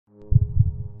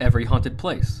Every haunted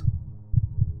place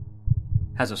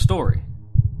has a story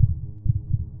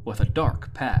with a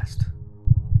dark past.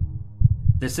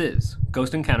 This is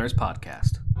Ghost Encounters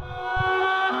Podcast.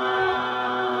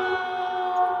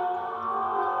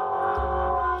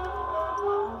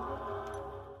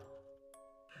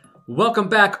 Welcome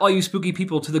back, all you spooky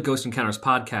people, to the Ghost Encounters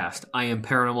Podcast. I am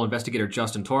paranormal investigator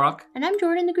Justin Torok. And I'm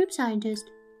Jordan, the group scientist.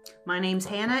 My name's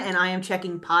Hannah, and I am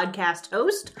checking podcast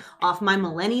host off my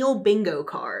millennial bingo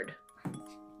card.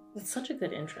 That's such a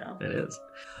good intro. It is.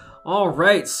 All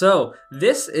right, so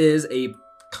this is a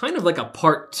kind of like a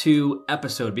part 2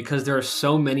 episode because there are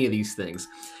so many of these things.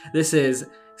 This is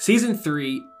season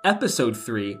 3, episode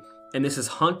 3, and this is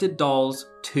Haunted Dolls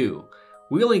 2.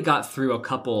 We only got through a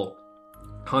couple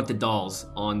Haunted Dolls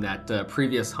on that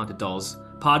previous Haunted Dolls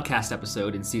podcast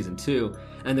episode in season 2,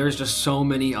 and there's just so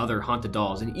many other Haunted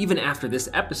Dolls. And even after this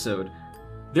episode,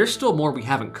 there's still more we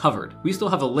haven't covered. We still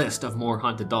have a list of more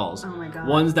Haunted Dolls. Oh my god.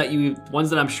 Ones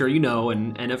that I'm sure you know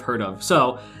and have heard of.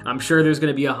 So I'm sure there's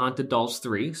going to be a Haunted Dolls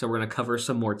 3, so we're going to cover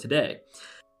some more today.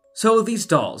 So these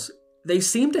dolls, they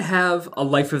seem to have a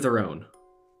life of their own.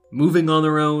 Moving on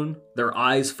their own, their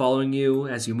eyes following you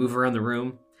as you move around the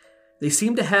room. They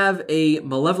seem to have a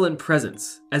malevolent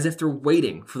presence, as if they're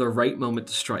waiting for the right moment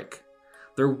to strike.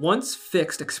 Their once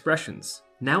fixed expressions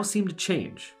now seem to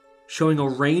change, showing a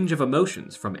range of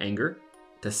emotions from anger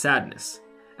to sadness,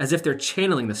 as if they're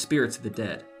channeling the spirits of the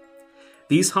dead.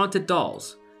 These haunted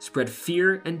dolls spread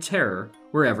fear and terror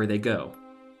wherever they go.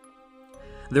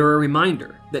 They're a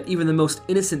reminder that even the most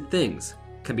innocent things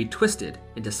can be twisted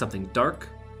into something dark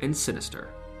and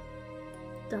sinister.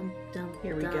 Dum, dum,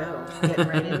 Here we dum. go. Getting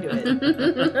right into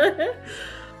it.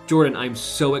 Jordan, I'm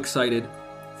so excited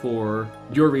for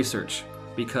your research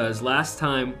because last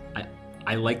time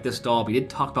I liked this doll. We did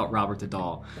talk about Robert the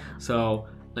doll. So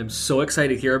I'm so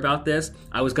excited to hear about this.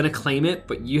 I was going to claim it,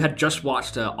 but you had just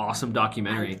watched an awesome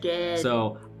documentary. I did.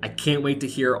 So I can't wait to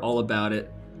hear all about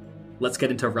it. Let's get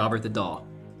into Robert the doll.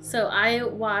 So I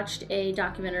watched a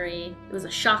documentary. It was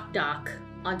a shock doc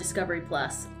on Discovery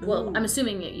Plus. Well, Ooh. I'm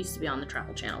assuming it used to be on the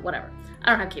Travel Channel. Whatever. I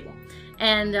don't have cable.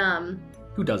 And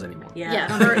Who does anymore? Yeah, I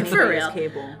don't for think anybody has real.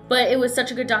 Cable. but it was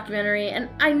such a good documentary, and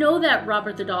I know that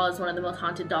Robert the doll is one of the most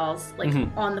haunted dolls like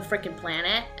on the freaking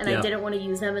planet, and Yeah. I didn't want to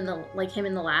use him in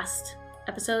the last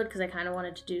episode because I kind of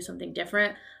wanted to do something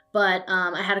different. But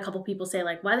I had a couple people say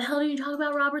like, "Why the hell didn't you talk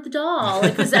about Robert the doll?"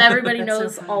 Because everybody That's so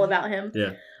knows funny. all about him.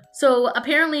 Yeah. So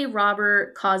apparently,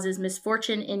 Robert causes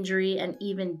misfortune, injury, and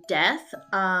even death.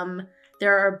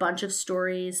 There are a bunch of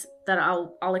stories that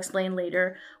I'll explain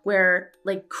later where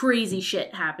like crazy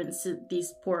shit happens to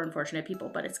these poor unfortunate people,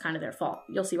 but it's kind of their fault.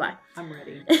 You'll see why. I'm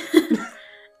ready.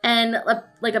 And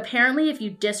like apparently if you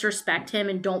disrespect him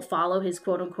and don't follow his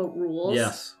quote unquote rules,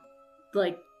 Yes.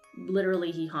 like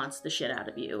literally he haunts the shit out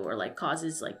of you or like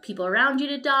causes like people around you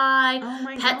to die, Oh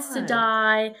my pets to God.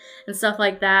 die and stuff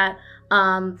like that.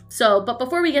 But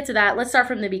before we get to that, let's start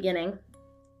from the beginning.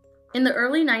 In the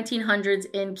early 1900s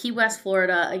in Key West,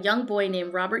 Florida, a young boy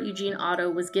named Robert Eugene Otto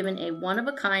was given a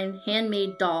one-of-a-kind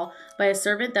handmade doll by a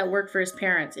servant that worked for his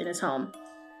parents in his home.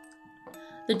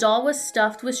 The doll was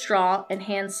stuffed with straw and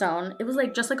hand-sewn. It was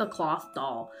like just like a cloth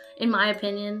doll. In my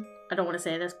opinion, I don't want to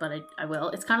say this, but I will.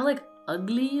 It's kind of like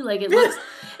ugly. Like it looks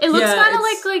Yeah, kind of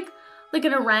it's- like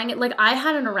an orangutan. Like I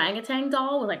had an orangutan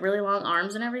doll with like really long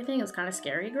arms and everything. It was kind of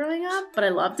scary growing up, but I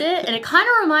loved it, and it kind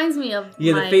of reminds me of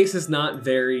Yeah, my the face is not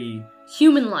very...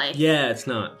 human life. Yeah, it's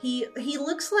not. He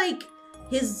looks like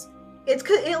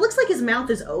it looks like his mouth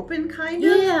is open, kind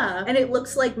of. Yeah. And it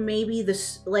looks like maybe the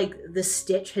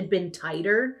stitch had been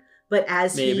tighter, but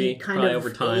as Maybe, he kind probably of over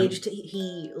time. aged,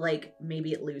 he like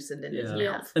maybe it loosened in his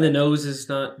Yeah. mouth. And the nose is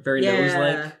not very Yeah.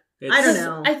 nose-like. I don't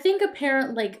know. I think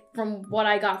like from what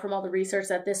I got from all the research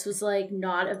that this was like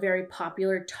not a very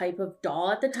popular type of doll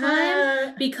at the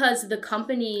time because the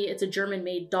company, it's a German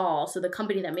made doll. So the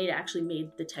company that made it actually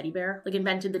made the teddy bear, like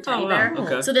invented the teddy Oh, bear. wow.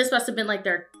 Okay. So this must have been like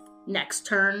their next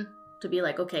turn to be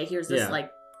like, okay, here's this Yeah.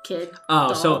 like kid. Oh,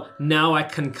 doll. so now I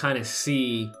can kind of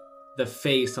see the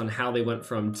face on how they went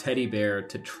from teddy bear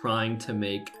to trying to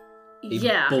make a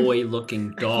yeah. boy-looking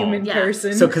doll. Human Yeah.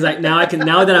 person. So, because now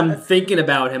that I'm thinking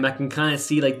about him, I can kind of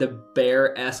see like the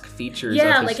bear-esque features.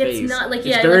 Yeah, of his like face. it's not like It's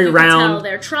yeah, very like you can round. tell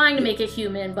they're trying to make it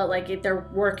human, but like they're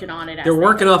working on it. As They're they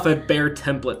working go. off a bear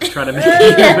template to try to make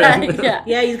it yeah, human. yeah.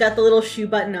 Yeah, he's got the little shoe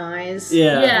button eyes.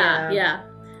 Yeah. Yeah.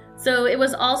 So it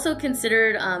was also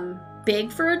considered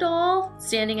big for a doll,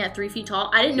 standing at 3 feet tall.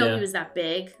 I didn't know Yeah. he was that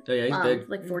big. Oh, yeah, he's big.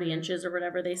 Like 40 Mhm. inches or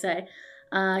whatever they say.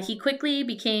 He quickly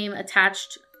became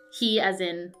attached, he as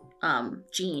in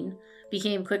Gene,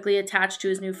 became quickly attached to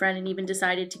his new friend and even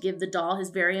decided to give the doll his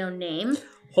very own name.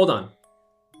 Hold on.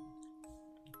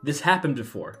 This happened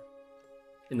before.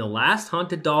 In the last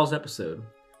Haunted Dolls episode,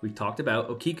 we talked about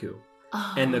Okiku.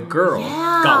 Oh, and the girl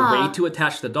yeah. got way too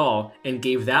attached to the doll and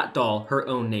gave that doll her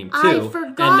own name too. I forgot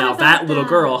and now about that little that.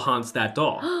 girl haunts that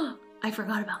doll. I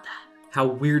forgot about that. How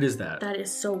weird is that? That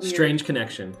is so weird. Strange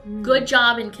connection. Good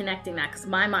job in connecting that, because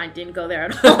my mind didn't go there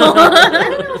at all. I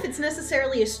don't know if it's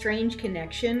necessarily a strange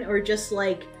connection or just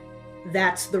like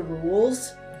that's the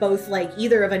rules. Both like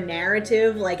either of a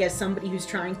narrative, like as somebody who's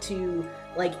trying to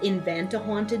like invent a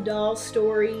haunted doll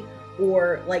story,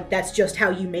 or like that's just how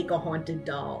you make a haunted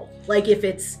doll. Like if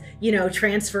it's, you know,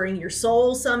 transferring your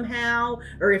soul somehow,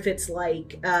 or if it's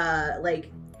just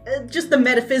the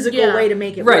metaphysical way to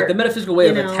make it work. The metaphysical way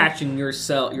of know? attaching your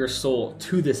soul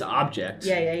to this object.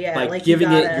 Yeah. By like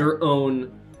giving it your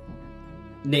own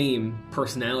name,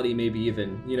 personality, maybe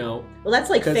even, you know. Well, that's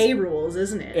like Fae rules,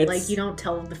 isn't it? It's- Like you don't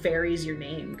tell the fairies your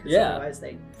name, because Yeah. otherwise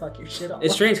they fuck your shit up.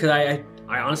 It's strange because I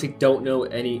honestly don't know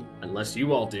any, unless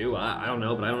you all do, I don't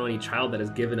know, but I don't know any child that has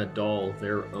given a doll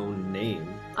their own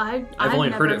name. I've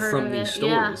only never heard it from of these it.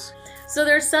 Yeah. stories. So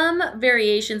there's some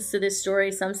variations to this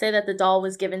story. Some say that the doll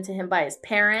was given to him by his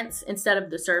parents instead of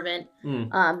the servant.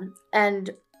 And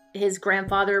his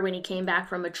grandfather when he came back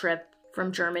from a trip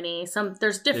from Germany.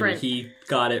 There's different. Maybe he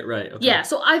got it right. Okay. Yeah,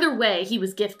 so either way, he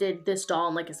was gifted this doll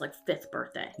on like his 5th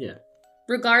birthday. Yeah.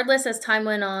 Regardless, as time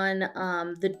went on,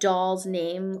 the doll's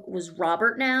name was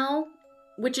Robert now,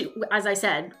 which, as I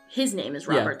said, his name is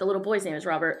Robert. Yeah. The little boy's name is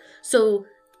Robert. So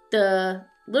the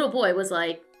little boy was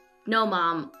like, no,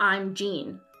 Mom, I'm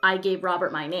Gene. I gave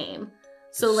Robert my name.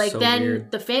 So then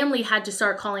weird. the family had to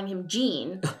start calling him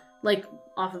Gene, like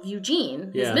off of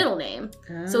Eugene, his middle name.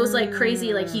 So it was like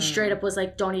crazy. Like he straight up was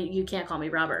like, you can't call me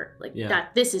Robert. Like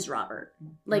that, this is Robert.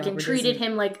 Like, Robert and treated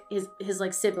him like his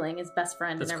like sibling, his best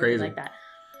friend, That's and everything crazy. like that.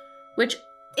 Which,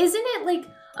 isn't it like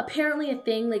apparently a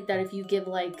thing like that if you give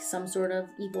like some sort of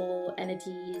evil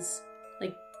entities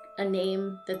like a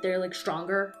name that they're like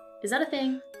stronger? Is that a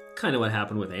thing? Kind of what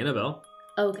happened with Annabelle,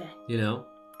 Okay. you know?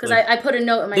 Because Like, I put a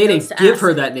note in my they notes didn't to give ask.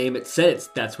 her that name. It said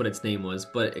that's what its name was,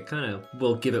 but it kind of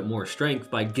will give it more strength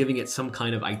by giving it some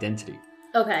kind of identity.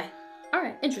 Okay. All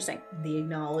right. Interesting. The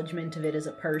acknowledgement of it as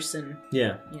a person,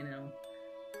 Yeah. you know.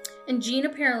 And Gene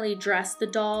apparently dressed the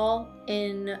doll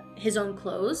in his own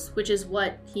clothes, which is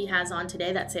what he has on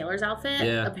today, that sailor's outfit.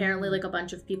 Yeah. Apparently, like, a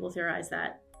bunch of people theorized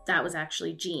that was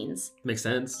actually Gene's. Makes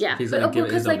sense. Yeah. If he's going to give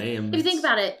it his own like, name. if you think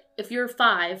about it, if you're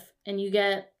 5 and you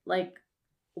get, like,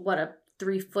 what, a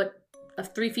 3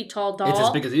 feet tall doll. It's as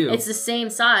big as you. It's the same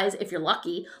size if you're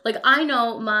lucky. Like, I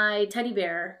know my teddy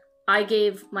bear, I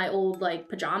gave my old, like,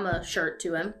 pajama shirt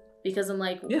to him because I'm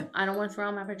like, I don't want to throw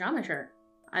out my pajama shirt.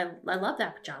 I love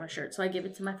that pajama shirt, so I give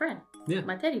it to my friend,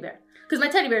 my teddy bear. Because my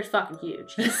teddy bear is fucking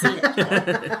huge. He's seen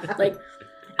it. Like,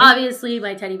 obviously,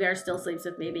 my teddy bear still sleeps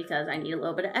with me because I need a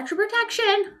little bit of extra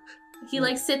protection. He,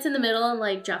 like, sits in the middle, and,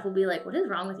 like, Jeff will be like, what is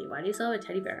wrong with you? Why do you still have a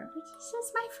teddy bear? I'm like, he's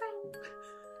just my friend.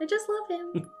 I just love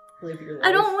him. Live your life.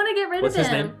 I don't want to get rid What's of his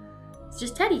him. name? It's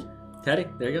just Teddy. Teddy.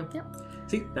 There you go. Yep.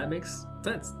 See, that makes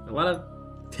sense. A lot of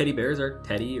teddy bears are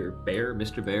Teddy or Bear,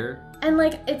 Mr. Bear. And,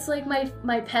 like, it's like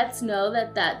my pets know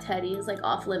that Teddy is, like,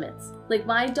 off limits. Like,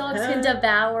 my dogs can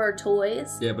devour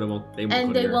toys. Yeah, but they won't.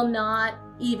 And they will not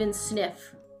even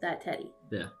sniff that Teddy.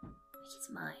 Yeah. He's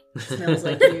mine. It smells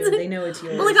like you. They know it's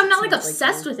yours. But, like, I'm not, like, It smells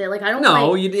obsessed you. with it. Like, I don't,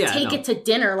 take it to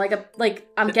dinner. Like,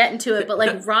 I'm getting to it. But,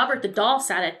 like, Robert the doll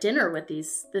sat at dinner with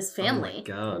this family. Oh,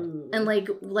 my God. And,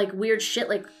 like weird shit,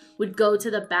 like, would go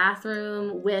to the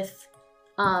bathroom with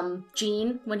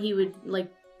Gene when he would,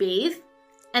 like, bathe.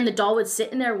 And the doll would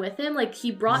sit in there with him. Like, he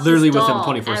brought Literally this with him doll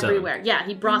 24/7. everywhere. Yeah,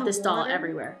 he brought this doll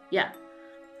everywhere. Yeah.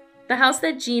 The house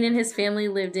that Gene and his family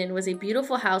lived in was a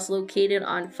beautiful house located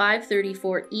on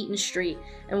 534 Eaton Street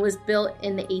and was built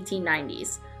in the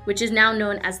 1890s, which is now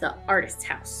known as the Artist's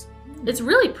House. It's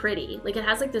really pretty. Like, it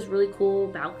has, like, this really cool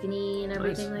balcony and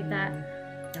everything like that.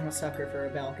 I'm a sucker for a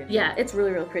balcony. Yeah, it's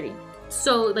really, really pretty.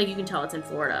 So, like, you can tell it's in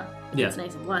Florida. Yeah. It's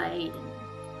nice and white and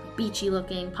beachy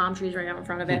looking, palm trees right out in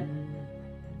front of it.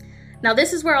 Now,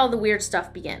 this is where all the weird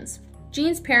stuff begins.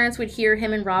 Gene's parents would hear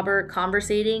him and Robert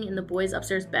conversating in the boys'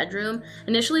 upstairs bedroom.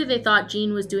 Initially, they thought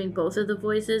Gene was doing both of the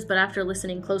voices, but after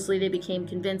listening closely, they became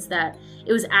convinced that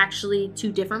it was actually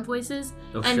 2 different voices.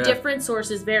 Oh, and shit. different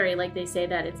sources vary. Like, they say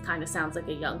that it kind of sounds like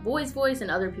a young boy's voice,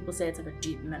 and other people say it's like a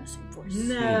deep, menacing voice.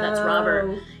 No. That's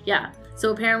Robert. Yeah.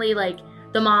 So apparently, like,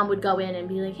 the mom would go in and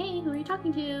be like, hey, who are you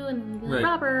talking to? And he'd be like, Right.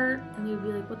 Robert. And he'd be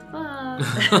like, what the fuck?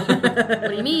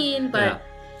 What do you mean? But...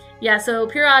 Yeah, so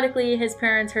periodically his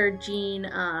parents heard Gene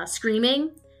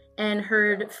screaming and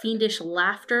heard fiendish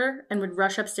laughter and would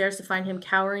rush upstairs to find him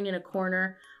cowering in a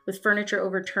corner with furniture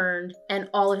overturned and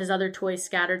all of his other toys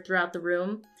scattered throughout the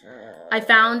room. I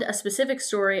found a specific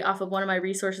story off of one of my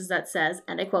resources that says,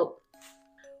 and I quote,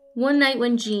 "One night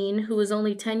when Jean, who was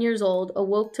only 10 years old,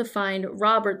 awoke to find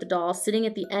Robert the doll sitting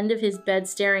at the end of his bed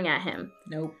staring at him.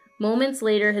 Nope. Moments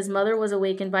later, his mother was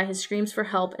awakened by his screams for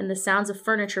help and the sounds of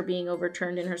furniture being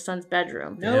overturned in her son's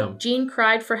bedroom. Nope. Jean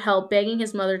cried for help, begging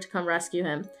his mother to come rescue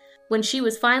him. When she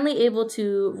was finally able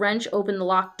to wrench open the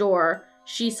locked door,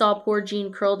 she saw poor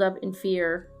Jean curled up in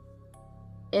fear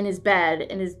in his bed,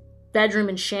 in his bedroom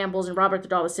in shambles, and Robert the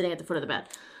doll was sitting at the foot of the bed."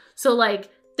 So, like,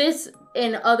 this,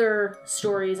 in other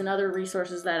stories and other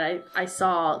resources that I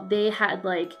saw, they had,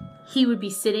 like, he would be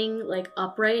sitting, like,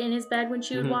 upright in his bed when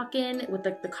she would walk in with,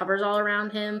 like, the covers all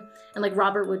around him. And, like,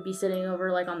 Robert would be sitting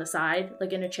over, like, on the side,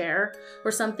 like, in a chair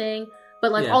or something.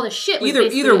 But, like, all the shit was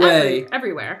either way,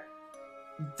 everywhere.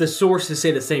 The sources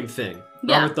say the same thing.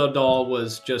 Yeah. Robert the doll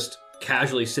was just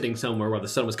casually sitting somewhere while the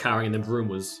sun was cowering and the room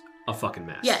was a fucking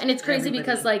mess. Yeah, and it's crazy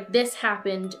because, like, this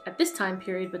happened at this time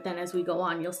period, but then as we go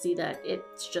on, you'll see that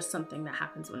it's just something that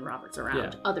happens when Robert's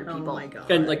around other people. Oh my God.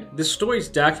 And, like, the story's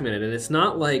documented, and it's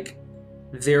not like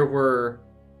there were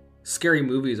scary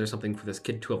movies or something for this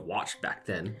kid to have watched back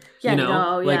then. Yeah, you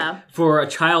know? no, like, yeah. for a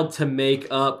child to make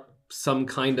up some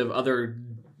kind of other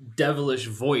devilish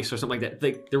voice or something like that,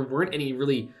 like, there weren't any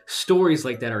really stories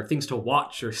like that or things to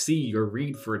watch or see or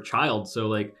read for a child. So,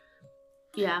 like,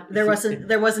 yeah, There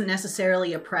wasn't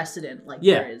necessarily a precedent like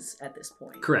there is at this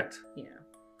point. correct. Yeah.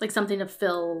 like something to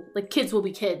fill, like, kids will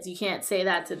be kids. You can't say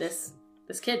that to this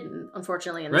kid,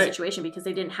 unfortunately, in this situation, because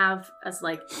they didn't have as,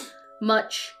 like,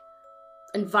 much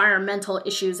environmental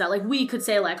issues that, like, we could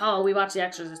say, like, oh, we watched The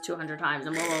Exorcist 200 times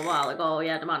and blah, blah, blah, like, oh,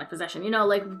 yeah, demonic possession. You know,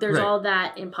 like, there's all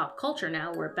that in pop culture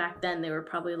now, where back then they were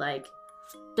probably like,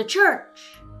 the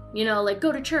church, you know, like,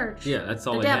 go to church. Yeah, that's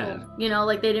all the they devil. had. You know,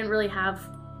 like, they didn't really have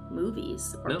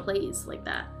movies or plays like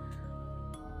that.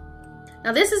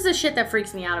 Now, this is the shit that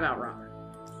freaks me out about Robert.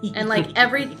 And, like,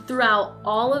 throughout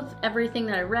all of everything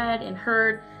that I read and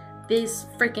heard, this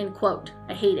freaking quote,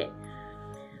 I hate it.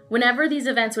 Whenever these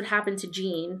events would happen to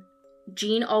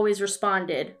Jean always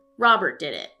responded, "Robert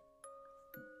did it."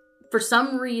 For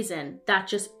some reason, that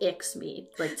just icks me,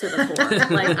 like, to the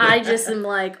core. Like, I just am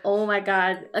like, oh my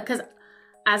God. Because,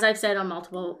 as I've said on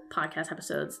multiple podcast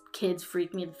episodes, kids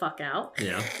freak me the fuck out.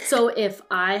 Yeah. So if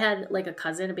I had, like,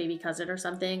 a baby cousin or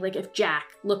something, like, if Jack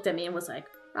looked at me and was like,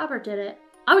 "Robert did it,"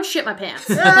 I would shit my pants.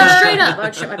 Like, straight up, I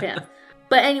would shit my pants.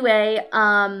 But anyway,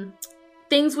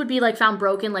 things would be, like, found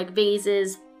broken, like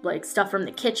vases, like, stuff from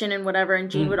the kitchen and whatever, and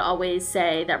Jean would always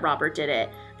say that Robert did it.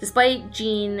 Despite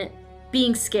Jean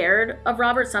being scared of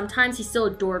Robert, sometimes he still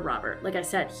adored Robert. Like I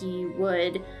said, he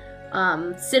would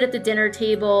sit at the dinner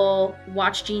table,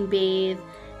 watch Jean bathe,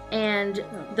 and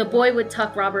the boy would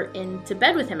tuck Robert into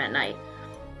bed with him at night.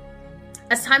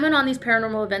 As time went on, these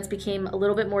paranormal events became a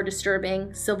little bit more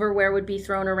disturbing. Silverware would be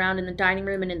thrown around in the dining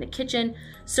room and in the kitchen.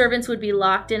 Servants would be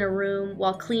locked in a room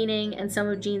while cleaning, and some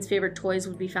of Jean's favorite toys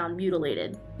would be found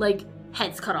mutilated. Like,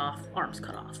 heads cut off, arms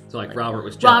cut off. So, like, Robert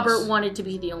was jealous. Robert wanted to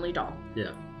be the only doll.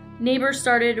 Yeah. Neighbors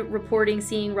started reporting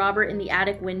seeing Robert in the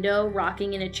attic window,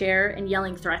 rocking in a chair and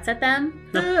yelling threats at them.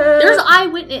 There's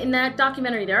eyewitness, in that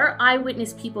documentary, there are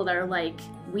eyewitness people that are like,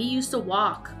 we used to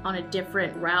walk on a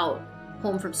different route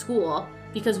home from school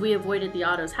because we avoided the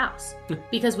Otto's house.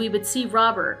 Because we would see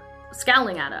Robert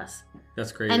scowling at us.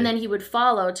 That's crazy. And then he would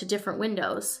follow to different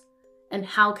windows. And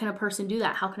how can a person do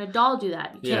that? How can a doll do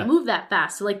that? You can't move that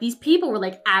fast. So, like, these people were,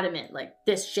 like, adamant, like,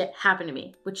 this shit happened to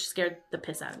me, which scared the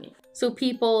piss out of me. So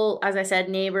people, as I said,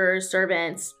 neighbors,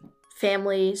 servants,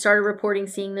 family, started reporting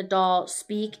seeing the doll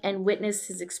speak and witness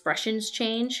his expressions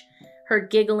change, her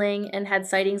giggling, and had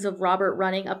sightings of Robert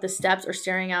running up the steps or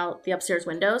staring out the upstairs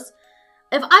windows.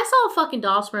 If I saw a fucking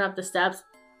doll sprint up the steps,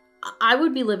 I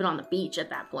would be living on the beach at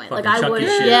that point. Fucking like, I would,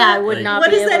 Chucky shit. yeah, I would Like, not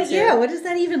What be is able that? to. Yeah, what does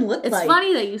that even look It's like?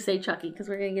 funny that you say Chucky, because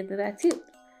we're going to get to that too.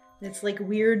 It's like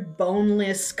weird,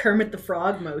 boneless Kermit the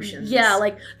Frog motions. Yeah,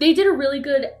 like, they did a really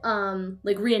good,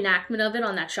 like, reenactment of it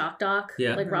on that shock doc.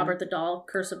 Yeah. Like, Robert the Doll,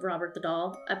 Curse of Robert the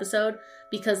Doll episode.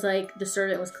 Because, like, the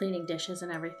servant was cleaning dishes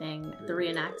and everything, the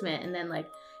reenactment. And then, like,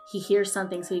 he hears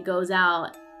something, so he goes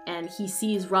out. And he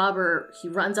sees Robert, he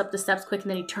runs up the steps quick,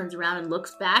 and then he turns around and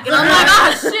looks back. And I'm like,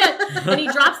 oh, shit! And he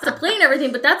drops the plate and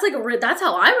everything. But that's, like, that's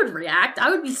how I would react.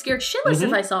 I would be scared shitless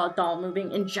if I saw a doll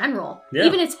moving in general. Yeah.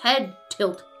 Even its head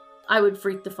tilt, I would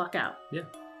freak the fuck out. Yeah.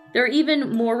 There are even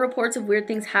more reports of weird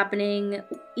things happening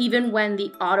even when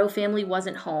the Otto family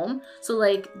wasn't home. So,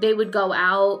 like, they would go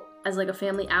out as, like, a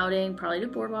family outing, probably to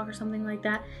Boardwalk or something like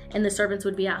that, and the servants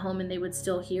would be at home and they would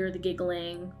still hear the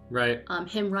giggling, right.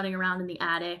 him running around in the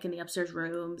attic and the upstairs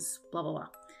rooms, blah, blah, blah.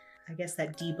 I guess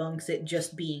that debunks it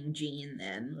just being Jean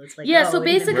then. It's like, Yeah, so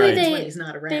basically Right. he's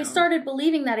not around. they started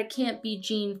believing that it can't be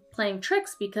Jean playing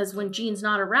tricks because when Jean's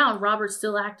not around, Robert's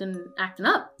still acting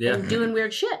up Yeah. and doing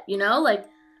weird shit, you know? Like,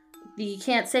 you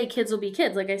can't say kids will be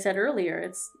kids. Like I said earlier,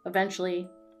 it's eventually,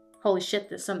 holy shit,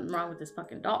 there's something wrong with this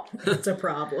fucking doll. It's a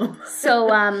problem. So,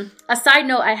 a side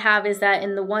note I have is that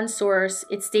in the one source,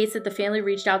 it states that the family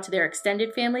reached out to their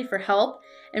extended family for help,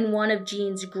 and one of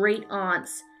Jean's great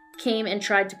aunts came and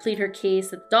tried to plead her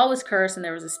case that the doll was cursed and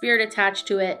there was a spirit attached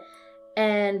to it.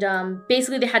 And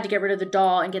basically they had to get rid of the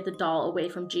doll and get the doll away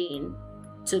from Jean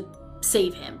to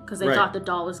save him because they Right. thought the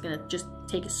doll was going to just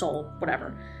take his soul,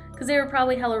 whatever. Because they were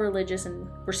probably hella religious and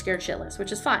were scared shitless,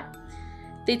 which is fine.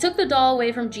 They took the doll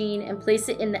away from Jean and placed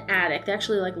it in the attic. They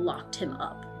actually locked him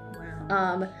up.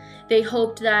 Wow. They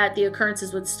hoped that the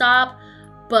occurrences would stop,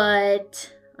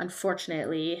 but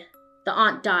unfortunately, the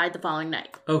aunt died the following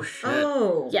night. Oh, shit.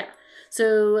 Oh. Yeah.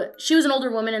 So she was an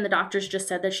older woman, and the doctors just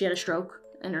said that she had a stroke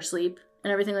in her sleep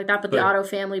and everything like that. But the But- Otto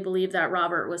family believed that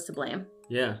Robert was to blame.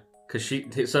 Yeah.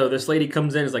 So this lady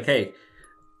comes in and is like, hey,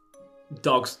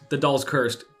 the doll's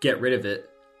cursed. Get rid of it.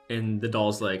 And the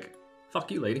doll's like,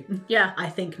 fuck you, lady. Yeah. I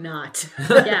think not.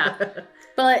 Yeah.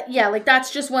 But yeah,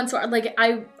 that's just one sort.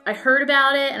 I heard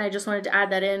about it, and I just wanted to add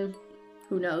that in.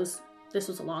 Who knows? This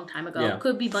was a long time ago. Yeah.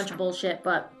 Could be a bunch of bullshit,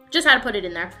 but just had to put it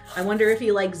in there. I wonder if he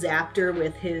zapped her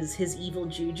with his evil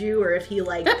juju, or if he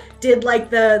did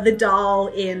the doll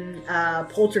in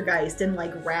Poltergeist and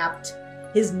wrapped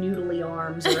his noodly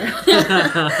arms around.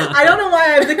 I don't know why I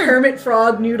have the Kermit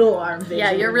Frog noodle arm vision.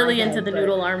 Yeah, you're in my really head, into the but-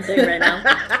 noodle arm thing right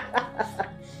now.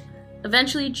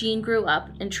 Eventually, Jean grew up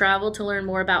and traveled to learn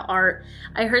more about art.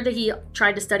 I heard that he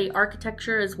tried to study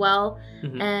architecture as well,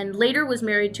 and later was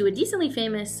married to a decently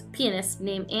famous pianist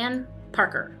named Anne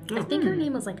Parker. I think her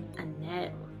name was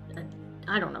Annette.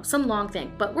 I don't know, some long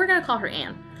thing, but we're going to call her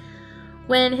Anne.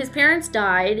 When his parents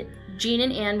died, Jean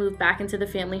and Anne moved back into the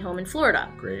family home in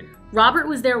Florida. Great. Robert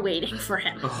was there waiting for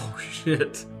him. Oh,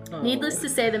 shit. Oh. Needless to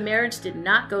say, the marriage did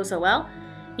not go so well.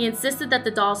 He insisted that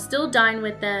the doll still dine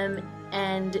with them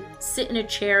and sit in a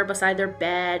chair beside their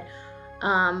bed.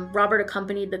 Robert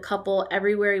accompanied the couple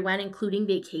everywhere he went, including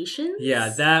vacations. Yeah,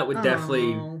 that would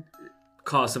definitely Oh.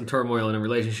 cause some turmoil in a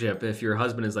relationship if your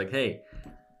husband is like, hey,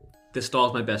 this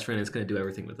doll's my best friend. It's going to do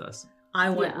everything with us. I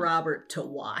want Yeah. Robert to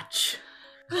watch.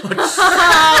 Oh,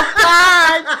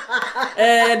 God.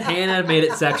 And Hannah made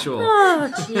it sexual.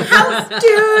 Oh, jeez.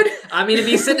 Dude! I mean, if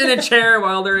he's sitting in a chair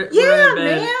while they're Yeah, in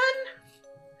bed. man!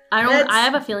 I That's-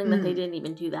 have a feeling that they didn't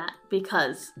even do that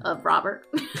because of Robert.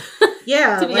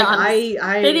 Yeah, To be honest.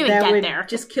 I They didn't even that get would there.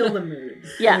 just kill the mood.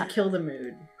 Yeah. It would kill the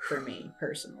mood for me,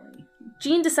 personally.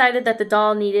 Jean decided that the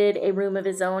doll needed a room of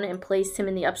his own and placed him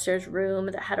in the upstairs room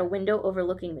that had a window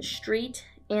overlooking the street.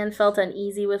 Anne felt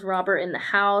uneasy with Robert in the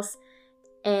house,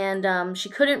 and she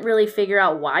couldn't really figure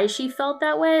out why she felt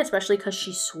that way, especially because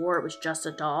she swore it was just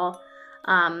a doll.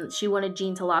 She wanted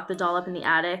Jean to lock the doll up in the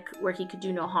attic where he could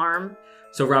do no harm.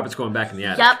 So Robert's going back in the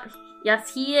attic. Yep.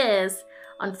 Yes, he is.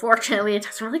 Unfortunately, it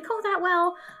doesn't really go that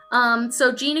well.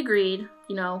 So Jean agreed.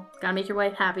 Gotta make your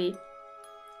wife happy.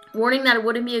 Warning that it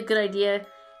wouldn't be a good idea,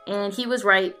 and he was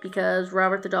right because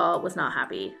Robert the doll was not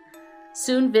happy.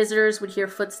 Soon visitors would hear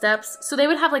footsteps. So they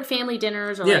would have family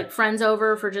dinners or friends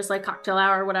over for just cocktail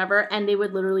hour or whatever, and they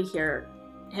would literally hear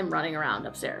him running around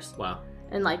upstairs. Wow.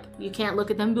 And you can't look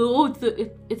at them and go, oh,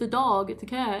 it's a dog, it's a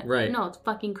cat. Right. No, it's a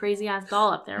fucking crazy ass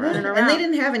doll up there running around. And they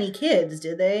didn't have any kids,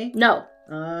 did they? No.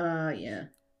 Yeah.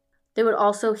 They would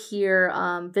also hear,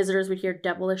 visitors would hear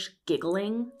devilish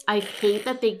giggling. I hate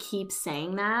that they keep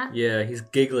saying that. Yeah, he's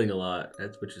giggling a lot,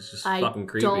 which is just fucking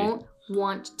creepy. I don't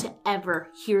want to ever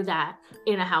hear that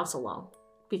in a house alone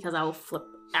because I will flip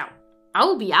out. I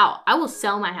will be out. I will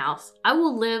sell my house. I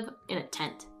will live in a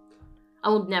tent. I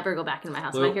will never go back into my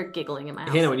house if I hear giggling in my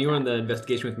house. Hannah, when you were on the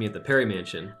investigation with me at the Perry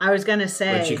Mansion, I was gonna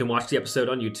say, which you can watch the episode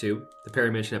on YouTube, the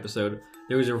Perry Mansion episode,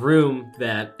 there was a room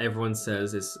that everyone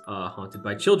says is haunted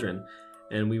by children.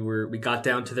 And we got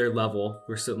down to their level.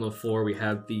 We're sitting on the floor. We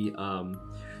had the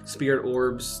spirit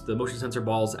orbs, the motion sensor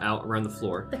balls out around the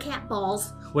floor. The cat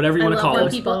balls. Whatever you want to call when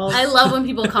them. people, I love when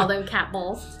people call them cat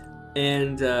balls.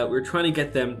 And we were trying to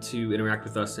get them to interact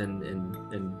with us and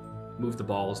move the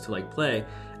balls to play.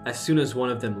 As soon as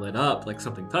one of them lit up,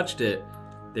 something touched it,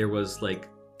 there was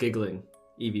giggling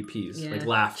EVPs,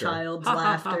 laughter. Child's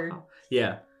laughter.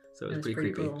 Yeah, so it was That's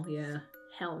pretty creepy. cool, yeah.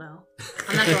 Hell no.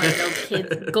 I'm not going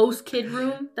to no ghost kid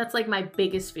room. That's my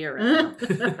biggest fear right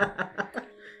now.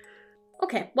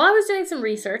 Okay, while I was doing some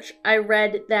research, I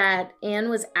read that Anne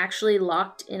was actually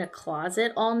locked in a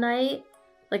closet all night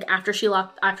like after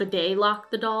they locked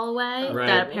the doll away, Right.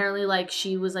 that apparently like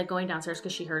she was like going downstairs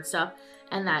because she heard stuff,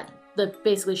 and that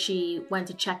basically she went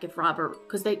to check if Robert,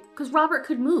 because Robert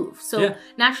could move, so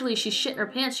naturally she's shitting her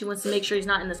pants. She wants to make sure he's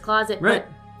not in this closet, Right.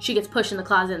 but she gets pushed in the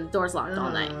closet and the door's locked all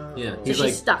night. Yeah, So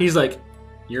she's stuck. He's like,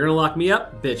 you're gonna lock me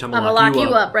up, bitch. I'm gonna lock you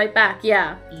up right back.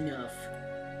 Yeah. Enough.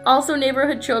 Also,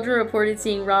 neighborhood children reported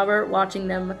seeing Robert watching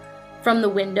them from the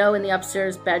window in the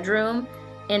upstairs bedroom,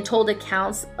 and told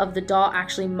accounts of the doll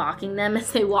actually mocking them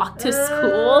as they walked to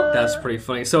school. That's pretty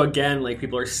funny. So again, like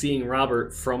people are seeing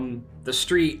Robert from the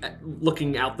street,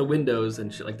 looking out the windows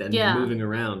and shit like that, and moving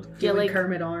around. Yeah, like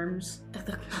Kermit arms.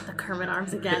 the Kermit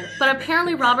arms again. But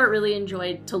apparently, Robert really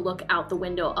enjoyed to look out the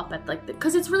window up at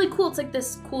because it's really cool. It's like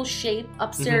this cool shape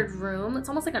upstairs room. It's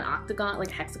almost like an octagon,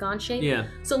 like hexagon shape. Yeah.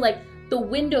 So like the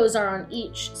windows are on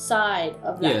each side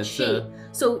of that shape.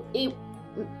 So it.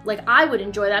 Like, I would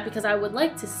enjoy that because I would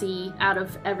like to see out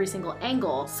of every single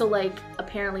angle. So, like,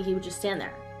 apparently he would just stand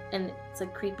there. And it's,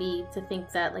 like, creepy to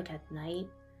think that, like, at night,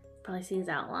 probably see his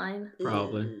outline.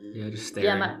 Probably. Yeah, just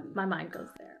staring. Yeah, my mind goes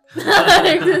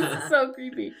there. This is so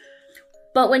creepy.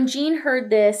 But when Gene heard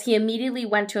this, he immediately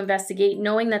went to investigate,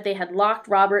 knowing that they had locked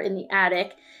Robert in the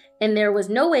attic, and there was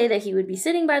no way that he would be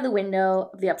sitting by the window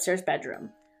of the upstairs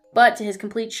bedroom. But to his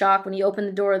complete shock, when he opened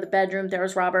the door of the bedroom, there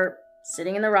was Robert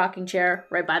sitting in the rocking chair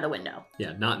right by the window.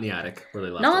 Yeah, not in the attic where they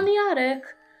left Not him. in the attic.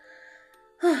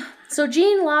 So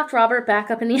Gene locked Robert back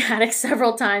up in the attic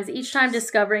several times, each time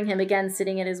discovering him again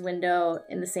sitting at his window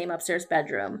in the same upstairs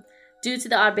bedroom. Due to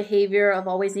the odd behavior of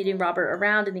always needing Robert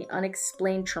around and the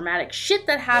unexplained traumatic shit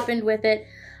that happened with it,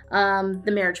 the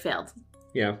marriage failed.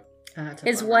 Yeah.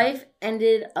 His wife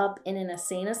ended up in an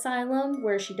insane asylum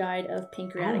where she died of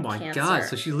pancreatic cancer. Oh my god,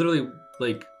 so she literally,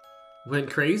 like,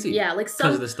 went crazy. Yeah, like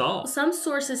because of this doll. Some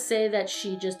sources say that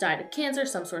she just died of cancer.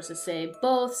 Some sources say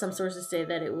both. Some sources say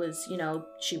that it was,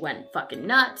 she went fucking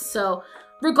nuts. So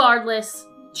regardless,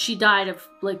 she died of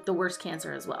like the worst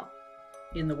cancer as well.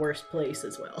 In the worst place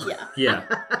as well. Yeah. Yeah.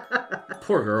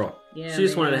 Poor girl. Yeah, she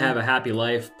just wanted to have a happy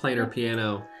life, playing her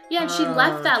piano. Yeah, and she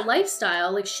left that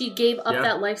lifestyle. Like, she gave up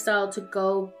that lifestyle to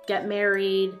go get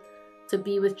married, to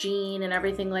be with Gene and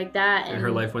everything like that. And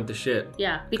her life went to shit.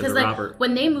 Yeah, because like Robert.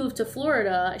 When they moved to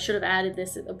Florida, I should have added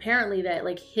this, apparently that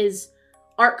like his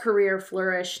art career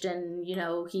flourished, and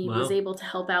he was able to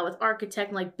help out with architect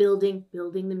and like building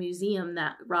the museum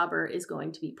that Robert is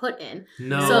going to be put in.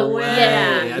 No way.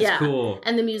 That's cool.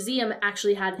 And the museum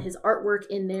actually had his artwork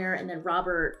in there, and then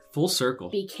Robert full circle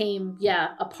became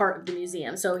a part of the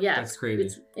museum. So that's crazy.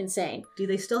 It's insane. Do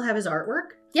they still have his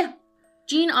artwork? Yeah.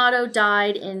 Gene Otto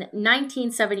died in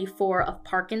 1974 of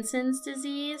Parkinson's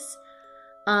disease.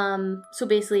 So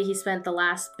basically he spent the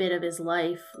last bit of his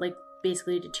life like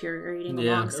basically deteriorating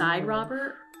alongside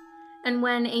Robert. And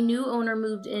when a new owner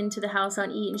moved into the house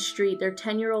on Eaton Street, their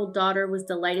 10-year-old daughter was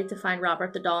delighted to find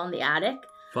Robert the doll in the attic.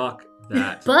 Fuck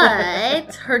that.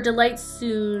 But her delight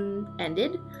soon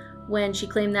ended when she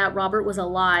claimed that Robert was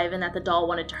alive and that the doll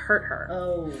wanted to hurt her.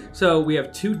 Oh. So we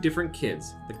have two different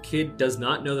kids. The kid does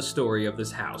not know the story of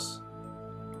this house.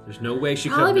 There's no way she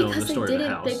could have known the story of the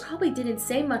house. They probably didn't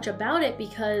say much about it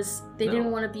because they didn't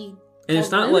want to be. And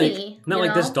it's not loony,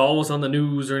 like this doll was on the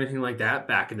news or anything like that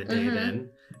back in the day then.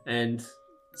 And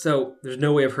so there's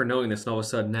no way of her knowing this, and all of a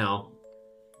sudden now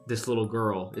this little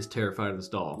girl is terrified of this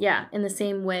doll. Yeah, in the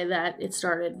same way that it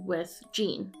started with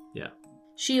Jean. Yeah.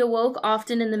 She awoke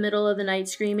often in the middle of the night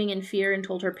screaming in fear and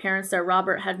told her parents that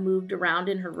Robert had moved around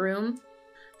in her room.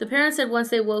 The parents said once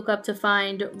they woke up to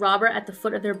find Robert at the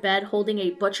foot of their bed holding a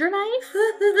butcher knife.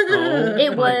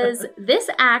 It was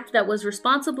this act that was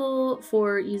responsible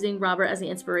for using Robert as the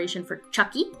inspiration for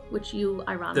Chucky, which you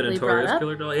ironically brought up. The notorious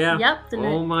killer doll, yeah. Yep.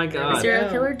 Oh my god. The serial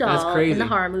killer doll in the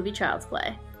horror movie Child's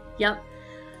Play. Yep.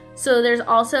 So there's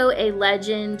also a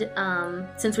legend,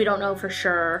 since we don't know for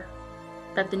sure,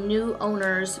 that the new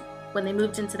owners, when they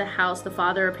moved into the house, the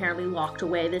father apparently locked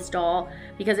away this doll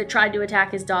because it tried to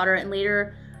attack his daughter, and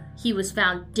later he was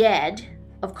found dead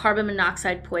of carbon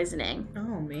monoxide poisoning.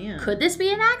 Oh, man. Could this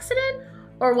be an accident?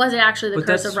 Or was it actually the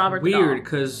curse of Robert the doll? That's weird,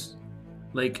 because,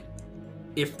 like,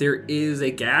 if there is a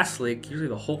gas leak, usually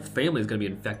the whole family is going to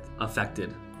be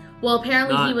affected. Well,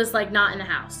 apparently he was, like, not in the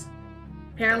house.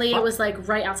 Apparently it was, like,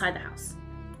 right outside the house.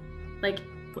 Like...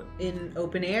 In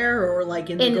open air or, like,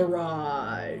 in the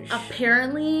garage?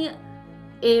 Apparently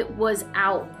it was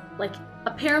out. Like,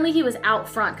 apparently he was out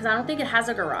front, because I don't think it has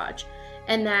a garage.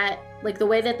 And that, like, the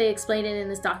way that they explained it in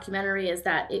this documentary is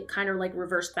that it kind of, like,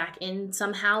 reversed back in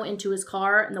somehow into his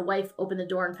car, and the wife opened the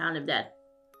door and found him dead.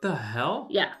 The hell?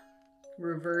 Yeah.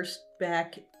 Reversed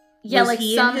back? Yeah, was like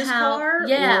he somehow. In his car,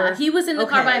 yeah, or? he was in the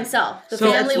car by himself. The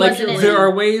so, family like, wasn't in it. There are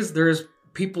ways, there's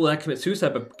people that commit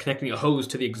suicide by connecting a hose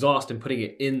to the exhaust and putting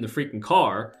it in the freaking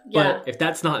car. Yeah. But if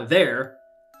that's not there,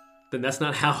 then that's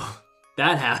not how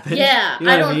that happened. Yeah, you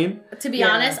know what I mean? To be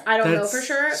honest, I don't know That's for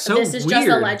sure. so This is just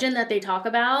a weird. legend that they talk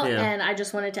about, Yeah. and I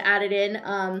just wanted to add it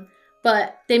in.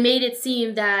 But they made it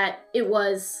seem that it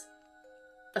was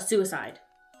a suicide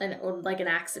or like an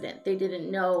accident. They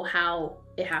didn't know how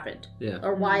it happened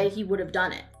or why he would have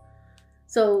done it.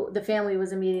 So the family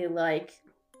was immediately like,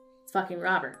 it's fucking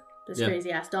Robert, this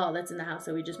crazy ass doll that's in the house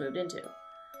that we just moved into.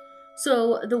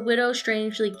 So the widow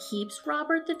strangely keeps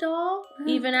Robert the doll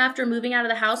even after moving out of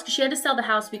the house, because she had to sell the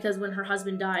house because when her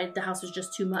husband died, the house was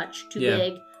just too much, too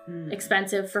big,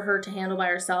 expensive for her to handle by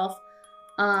herself.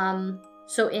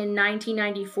 So in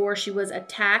 1994, she was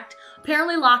attacked,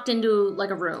 apparently locked into like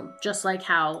a room, just like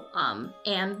how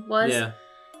Anne was. Yeah.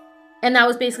 And that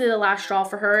was basically the last straw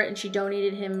for her, and she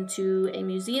donated him to a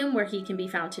museum where he can be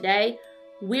found today.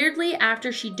 Weirdly,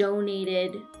 after she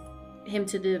donated him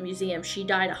to the museum, she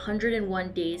died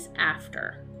 101 days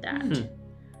after that.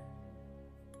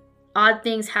 Odd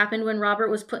things happened when Robert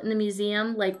was put in the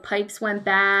museum, like pipes went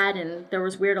bad and there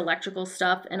was weird electrical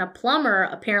stuff, and a plumber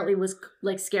apparently was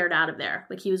like scared out of there.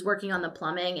 Like he was working on the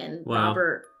plumbing and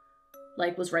Robert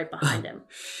like was right behind him.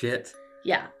 Shit.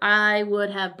 Yeah, I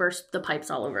would have burst the pipes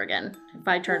all over again if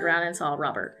I turned around and saw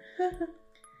Robert.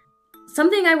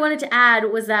 Something I wanted to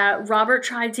add was that someone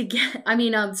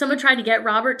tried to get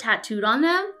Robert tattooed on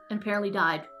them and apparently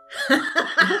died. I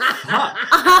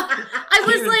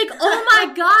was like, oh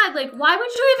my god, like, why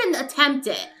would you even attempt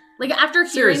it? Like, after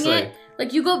hearing it,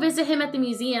 like, you go visit him at the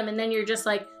museum and then you're just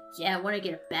like, yeah, I want to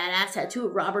get a badass tattoo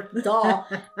of Robert the doll.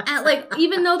 And, like,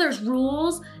 even though there's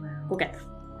rules, okay,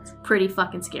 it's pretty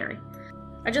fucking scary.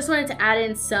 I just wanted to add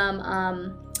in some,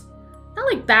 not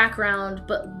like background,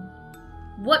 but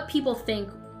what people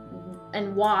think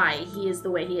and why he is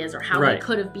the way he is, or how he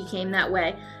could have became that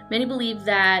way. Many believe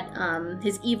that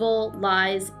his evil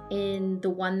lies in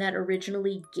the one that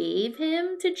originally gave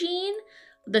him to Jean,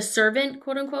 the servant,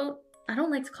 quote unquote. I don't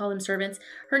like to call them servants.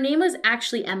 Her name was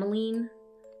actually Emmeline.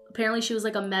 Apparently she was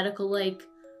like a medical like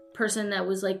person that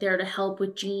was like there to help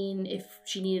with Jean if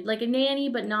she needed like a nanny,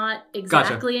 but not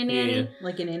exactly a nanny. Yeah.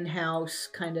 Like an in-house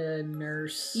kind of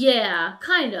nurse. Yeah,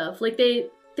 kind of. Like they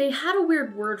had a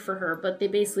weird word for her, but they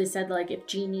basically said like if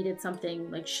Jean needed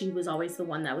something, like she was always the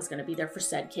one that was going to be there for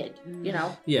said kid, you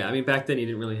know? Yeah, I mean back then you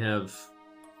didn't really have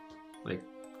like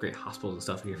great hospitals and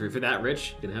stuff. If you're that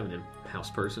rich, you didn't have an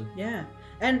in-house person. Yeah.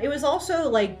 And it was also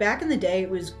like back in the day it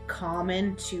was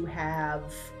common to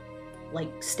have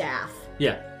like staff.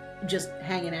 Yeah. Just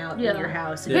hanging out in your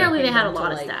house. And apparently they had a them to,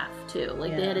 lot of like, staff too.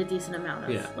 Like they had a decent amount of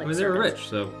like I mean, they were rich,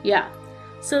 so yeah.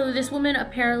 So this woman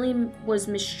apparently was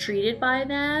mistreated by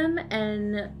them,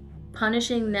 and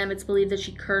punishing them, it's believed that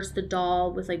she cursed the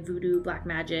doll with like voodoo, black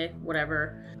magic,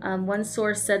 whatever. One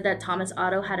source said that Thomas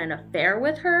Otto had an affair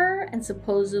with her, and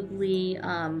supposedly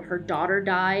her daughter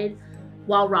died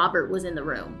while Robert was in the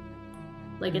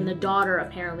room. Like, and the daughter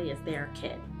apparently is their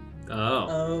kid.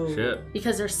 Oh, shit.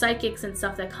 Because there's psychics and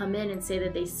stuff that come in and say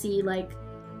that they see like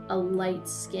a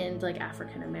light-skinned like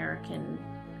African-American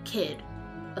kid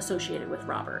associated with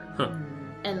Robert.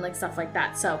 And like stuff like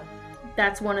that. So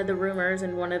that's one of the rumors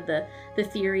and one of the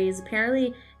theories.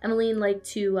 Apparently Emmeline liked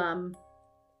to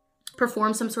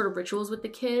perform some sort of rituals with the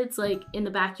kids like in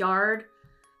the backyard,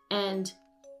 and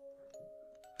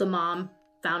the mom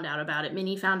found out about it.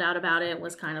 Minnie found out about it,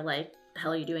 was kind of like, the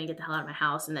hell are you doing? Get the hell out of my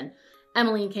house. And then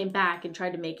Emmeline came back and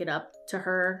tried to make it up to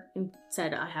her and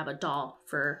said, I have a doll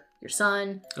for your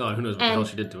son. Oh, who knows what the hell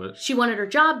she did to it. She wanted her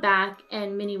job back,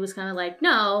 and Minnie was kind of like,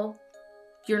 no,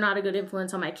 you're not a good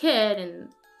influence on my kid, and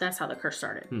that's how the curse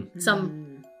started.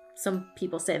 Some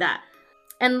people say that.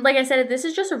 And like I said, this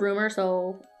is just a rumor,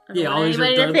 so I don't want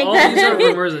anybody to think that these are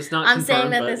rumors. It's not I'm confirmed, saying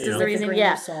that but, this is know. the reason. Grain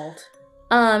Yeah. of salt.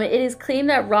 It is claimed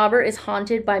that Robert is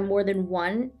haunted by more than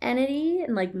one entity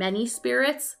and like many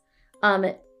spirits.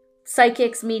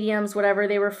 Psychics, mediums, whatever,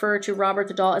 they refer to Robert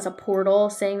the doll as a portal,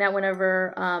 saying that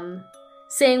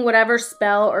saying whatever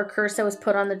spell or curse that was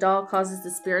put on the doll causes the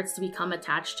spirits to become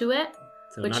attached to it.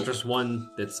 So not just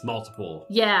one, it's multiple.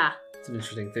 Yeah. It's an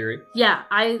interesting theory. Yeah,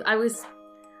 I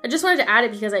just wanted to add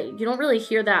it because you don't really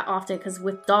hear that often, because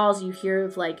with dolls you hear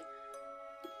of like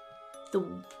the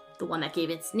one that gave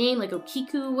its name, like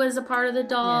Okiku was a part of the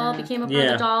doll, became a part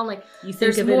of the doll. Like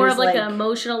there's more of like an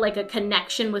emotional, like a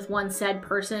connection with one said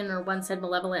person or one said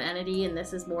malevolent entity, and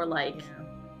this is more like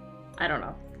I don't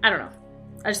know. I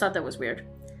just thought that was weird.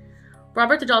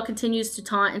 Robert the doll continues to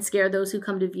taunt and scare those who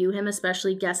come to view him,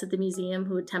 especially guests at the museum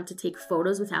who attempt to take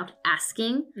photos without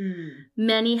asking.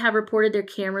 Many have reported their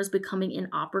cameras becoming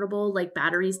inoperable, like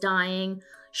batteries dying.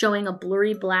 showing a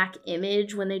blurry black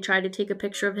image when they tried to take a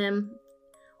picture of him,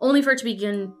 only for it to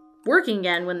begin working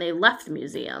again when they left the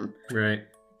museum. Right.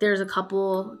 There's a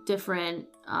couple different,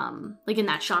 like in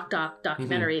that shock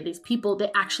documentary, these people,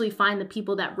 they actually find the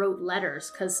people that wrote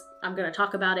letters, because I'm going to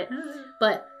talk about it,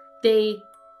 but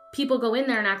people go in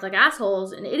there and act like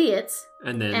assholes and idiots,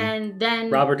 and then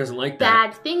Robert doesn't like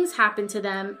that. Bad things happen to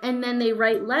them, and then they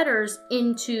write letters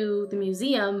into the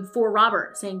museum for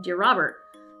Robert, saying, "Dear Robert,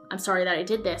 I'm sorry that I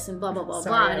did this," and blah, blah, blah,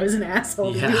 blah. I was an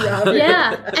asshole to Yeah. you, Robert.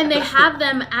 Yeah, and they have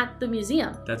them at the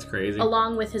museum. That's crazy.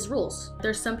 Along with his rules.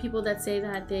 There's some people that say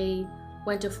that they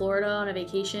went to Florida on a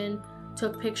vacation,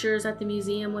 took pictures at the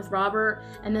museum with Robert,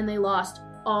 and then they lost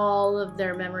all of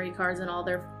their memory cards and all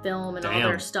their film and all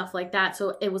their stuff like that.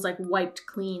 So it was like wiped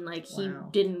clean. Like he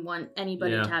didn't want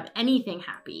anybody to have anything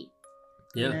happy.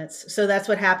 Yeah. So that's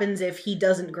what happens if he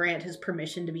doesn't grant his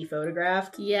permission to be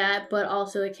photographed. Yeah, but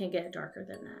also it can get darker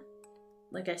than that.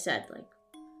 Like I said, like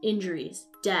injuries,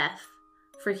 death,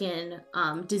 freaking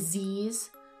disease,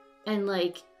 and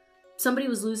like somebody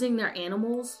was losing their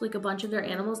animals. Like a bunch of their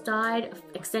animals died.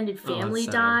 Extended family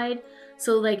died.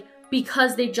 So like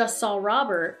because they just saw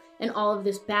Robert and all of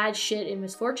this bad shit and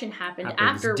misfortune happened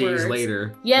afterwards. Days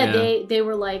later. Yeah, they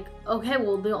were like, okay,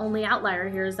 well the only outlier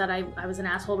here is that I was an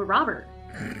asshole to Robert.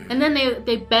 And then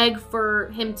they beg for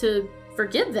him to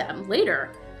forgive them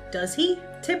later. Does he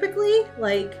typically?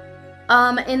 Like,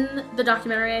 in the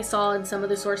documentary I saw in some of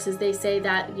the sources, they say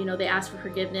that, you know, they asked for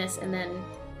forgiveness and then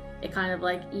it kind of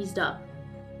like eased up.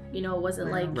 You know, it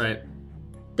wasn't like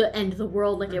the end of the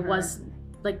world like it was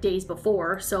like days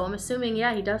before. So I'm assuming,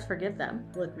 yeah, he does forgive them.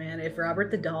 Look, man, if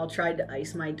Robert the doll tried to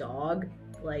ice my dog,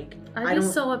 like, I'd be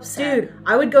so upset. Dude,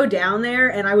 I would go down there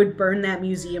and I would burn that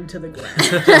museum to the ground.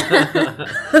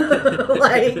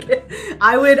 Like,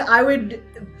 I would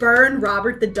burn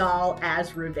Robert the doll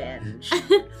as revenge.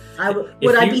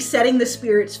 Would I be setting the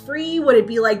spirits free? Would it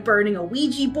be like burning a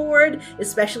Ouija board,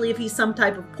 especially if he's some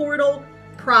type of portal?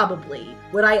 Probably.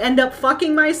 Would I end up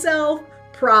fucking myself?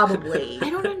 Probably. I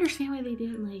don't understand why they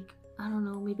didn't, like, I don't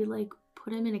know, maybe like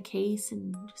put him in a case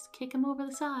and just kick him over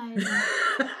the side.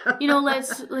 And, you know,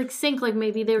 let's like sink. Like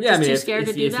maybe they were just too scared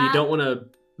to do that. If you don't want to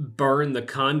burn the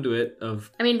conduit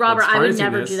of, I mean, Robert, I would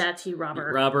never do that to you,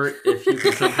 Robert. Robert, if you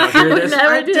can somehow hear this,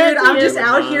 dude, I'm just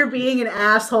out here being an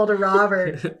asshole to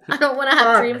Robert. I don't want to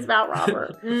have dreams about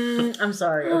Robert. I'm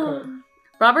sorry. Okay.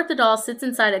 Robert the doll sits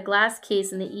inside a glass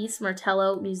case in the East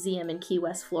Martello Museum in Key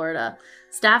West, Florida.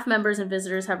 Staff members and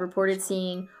visitors have reported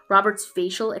seeing Robert's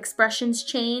facial expressions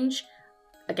change,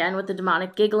 again with the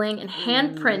demonic giggling, and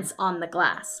handprints on the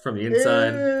glass. From the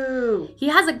inside. Ooh. He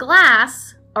has a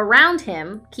glass around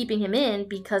him, keeping him in,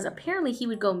 because apparently he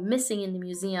would go missing in the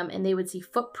museum and they would see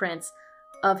footprints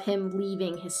of him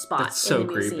leaving his spot. That's so in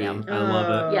the creepy. museum. I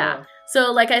love it. Yeah.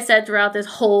 So like I said, throughout this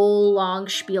whole long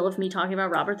spiel of me talking about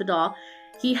Robert the doll,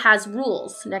 he has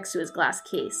rules next to his glass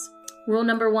case. Rule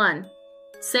number 1,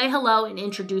 say hello and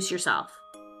introduce yourself.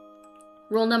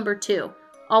 Rule number 2,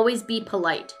 always be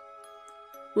polite.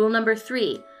 Rule number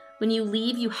 3, when you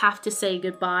leave, you have to say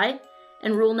goodbye.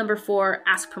 And rule number 4,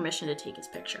 ask permission to take his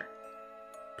picture.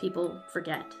 People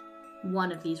forget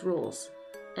one of these rules,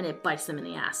 and it bites them in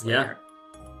the ass later.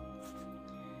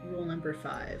 Rule number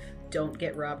 5, don't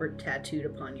get Robert tattooed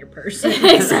upon your person.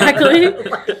 Exactly.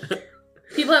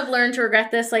 People have learned to regret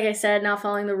this, like I said, not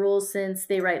following the rules, since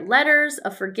they write letters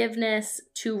of forgiveness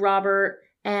to Robert,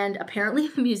 and apparently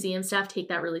the museum staff take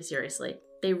that really seriously.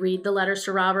 They read the letters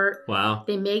to Robert. Wow.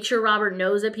 They make sure Robert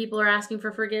knows that people are asking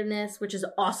for forgiveness, which is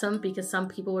awesome, because some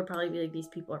people would probably be like, these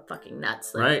people are fucking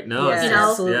nuts. Like, right, no. Yeah, you know?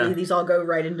 absolutely. Yeah. These all go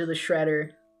right into the shredder.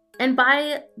 And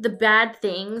by the bad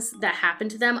things that happen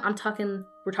to them,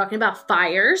 we're talking about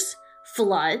fires,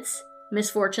 floods,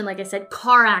 misfortune, like I said,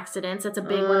 car accidents. That's a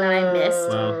big one that I missed.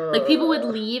 Wow. Like, people would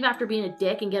leave after being a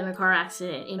dick and get in a car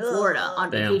accident in Florida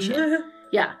on vacation.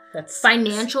 Yeah. That's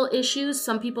Financial issues.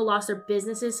 Some people lost their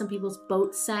businesses. Some people's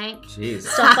boats sank. Jeez.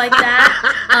 Stuff like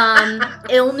that.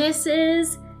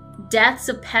 Illnesses, deaths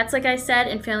of pets, like I said,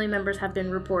 and family members have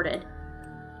been reported.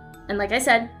 And like I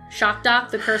said, Shock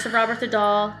Doc, The Curse of Robert the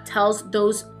Doll, tells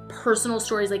those personal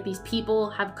stories. Like, these people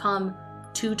have come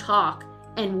to talk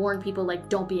and warn people, like,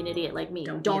 don't be an idiot like me.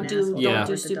 Don't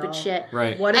do stupid shit.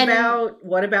 Right. What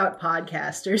about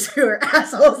podcasters who are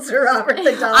assholes to Robert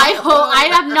the doll? I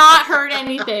have not heard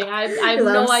anything. I have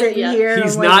no idea. Here,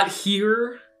 He's not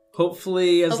here.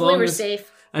 Hopefully we're safe.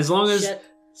 As long as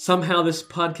somehow this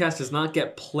podcast does not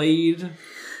get played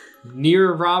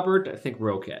near Robert, I think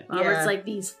we're okay. Robert's like,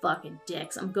 these fucking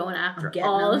dicks. I'm going after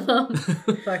all of them.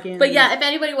 Fucking. But yeah, if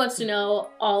anybody wants to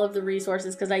know all of the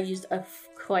resources, because I used a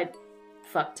quite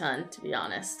fuck ton, to be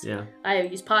honest. Yeah. I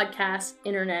use podcasts,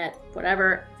 internet,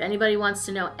 whatever. If anybody wants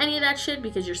to know any of that shit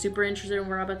because you're super interested in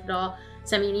more about the doll,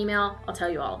 send me an email. I'll tell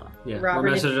you all of them. Yeah. Robert,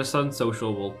 or message us on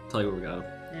social. We'll tell you where we got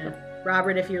them. Yeah.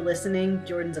 Robert, if you're listening,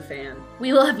 Jordan's a fan.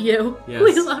 We love you. Yes.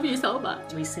 We love you so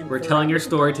much. We're telling your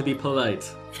story to be polite.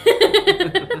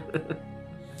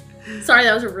 Sorry,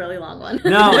 that was a really long one.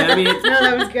 No, I mean, No,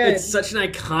 that was good. it's such an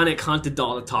iconic haunted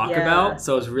doll to talk Yeah. about,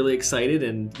 so I was really excited,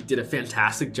 and you did a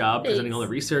fantastic job presenting Thanks. all the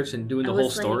research and doing the I whole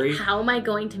was like, story. how am I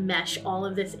going to mesh all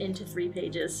of this into 3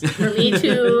 pages for me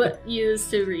to use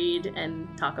to read and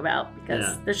talk about? Because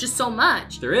Yeah. there's just so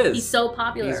much. There is. He's so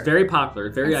popular. He's very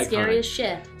popular, very and iconic. scary as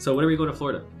shit. So when are we going to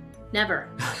Florida? Never.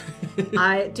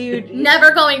 Dude,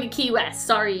 Never going to Key West.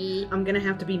 Sorry. I'm gonna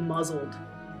have to be muzzled.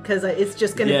 Because it's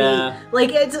just gonna Yeah. be, like,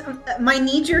 it's, my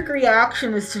knee-jerk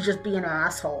reaction is to just be an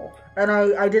asshole. And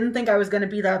I didn't think I was gonna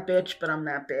be that bitch, but I'm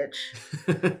that bitch.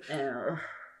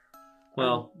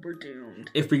 Well, we're doomed.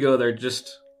 if we go there,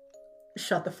 just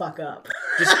Shut the fuck up.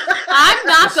 I'm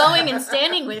not going and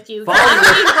standing with you. Follow I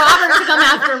don't need Robert to come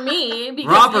after me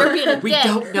because you're being a Robert, we dick.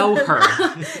 don't know her.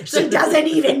 She doesn't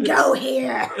even go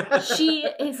here. She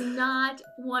is not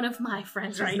one of my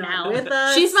friends right not now. with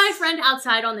us. She's my friend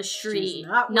outside on the street, She's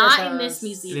not with in us. this It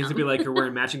museum. needs to be like you're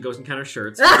wearing matching Ghost Encounter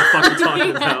shirts. What the fuck are you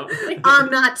talking about?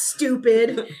 I'm not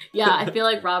stupid. Yeah, I feel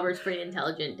like Robert's pretty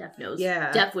intelligent. Def knows.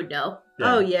 Yeah. Def would know.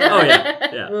 Oh, yeah. Oh,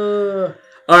 yeah. Yeah. Ugh.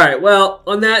 All right, well,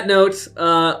 on that note,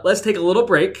 let's take a little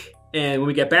break. And when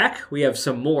we get back, we have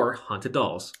some more haunted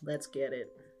dolls. Let's get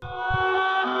it.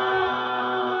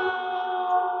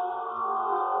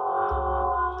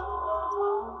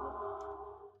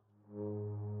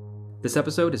 This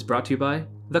episode is brought to you by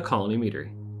The Colony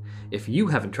Meadery. If you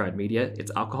haven't tried mead yet,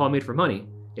 it's alcohol made for money.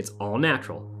 It's all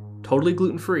natural, totally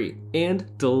gluten-free,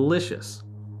 and delicious.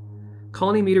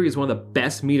 Colony Meadery is one of the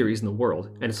best meaderies in the world,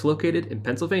 and it's located in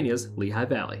Pennsylvania's Lehigh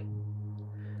Valley.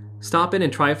 Stop in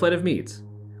and try a flight of meads.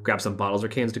 Grab some bottles or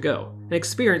cans to go, and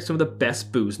experience some of the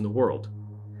best booze in the world.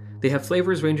 They have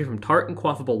flavors ranging from tart and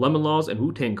quaffable lemon laws and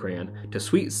Wu-Tang Crayon to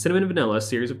sweet cinnamon vanilla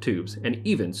series of tubes, and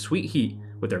even sweet heat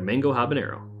with their mango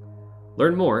habanero.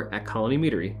 Learn more at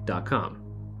colonymeadery.com.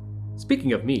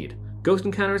 Speaking of mead, Ghost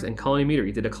Encounters and Colony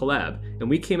Meadery did a collab, and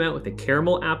we came out with a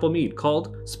caramel apple mead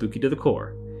called Spooky to the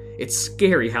Core. It's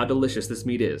scary how delicious this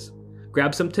mead is.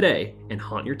 Grab some today and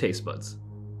haunt your taste buds.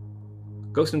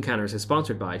 Ghost Encounters is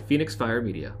sponsored by Phoenix Fire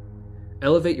Media.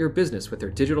 Elevate your business with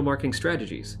their digital marketing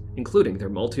strategies, including their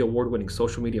multi-award-winning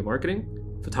social media marketing,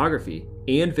 photography,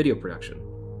 and video production.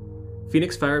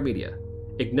 Phoenix Fire Media,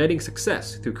 igniting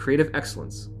success through creative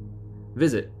excellence.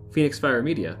 Visit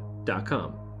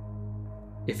phoenixfiremedia.com.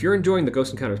 If you're enjoying the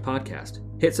Ghost Encounters podcast,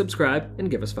 hit subscribe and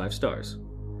give us 5 stars.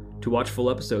 To watch full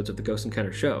episodes of the Ghost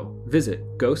Encounter show,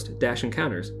 visit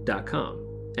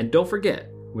ghost-encounters.com. And don't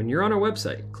forget, when you're on our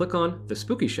website, click on the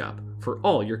Spooky Shop for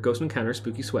all your Ghost Encounter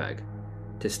spooky swag.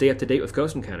 To stay up to date with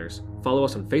Ghost Encounters, follow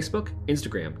us on Facebook,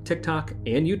 Instagram, TikTok,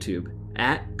 and YouTube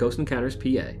at Ghost Encounters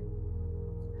PA.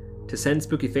 To send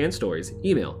spooky fan stories,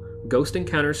 email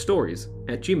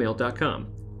ghostencountersstories@gmail.com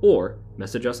or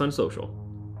message us on social.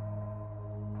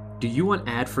 Do you want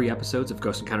ad-free episodes of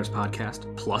Ghost Encounters podcast,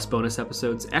 plus bonus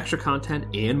episodes, extra content,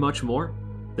 and much more?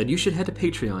 Then you should head to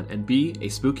Patreon and be a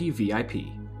spooky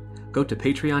VIP. Go to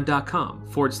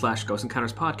patreon.com/Ghost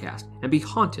Encounters podcast and be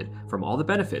haunted from all the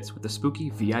benefits with the spooky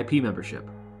VIP membership.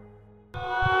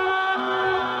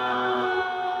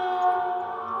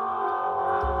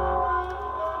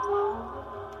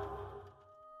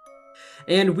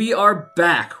 And we are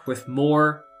back with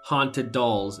more haunted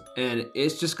dolls, and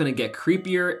it's just going to get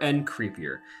creepier and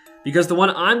creepier, because the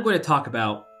one I'm going to talk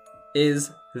about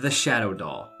is the Shadow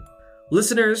Doll.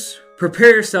 Listeners,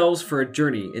 prepare yourselves for a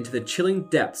journey into the chilling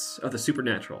depths of the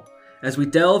supernatural as we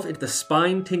delve into the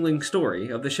spine-tingling story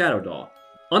of the Shadow Doll.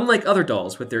 Unlike other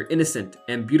dolls with their innocent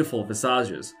and beautiful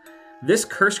visages, this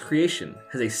cursed creation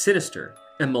has a sinister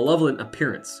and malevolent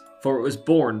appearance, for it was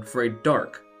born for a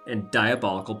dark and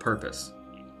diabolical purpose.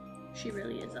 She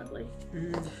really is ugly.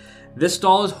 This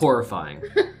doll is horrifying.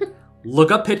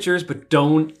 Look up pictures, but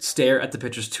don't stare at the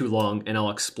pictures too long, and I'll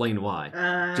explain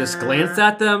why. Just glance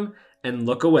at them and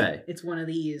look away. It's one of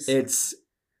these. It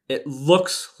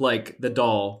looks like the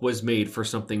doll was made for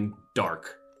something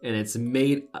dark, and it's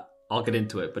made, I'll get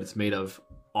into it, but it's made of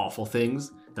awful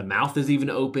things. The mouth is even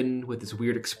open with this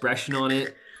weird expression on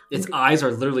it. Its eyes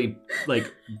are literally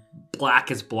like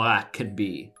black as black can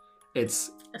be.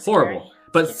 It's That's horrible. scary.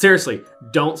 But seriously,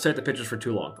 don't stare at the pictures for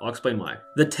too long. I'll explain why.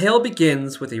 The tale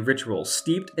begins with a ritual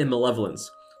steeped in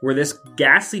malevolence, where this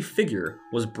ghastly figure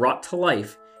was brought to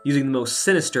life using the most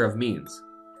sinister of means.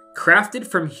 Crafted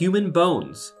from human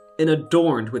bones, and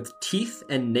adorned with teeth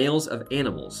and nails of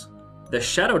animals, the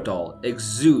shadow doll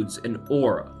exudes an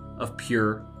aura of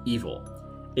pure evil,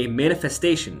 a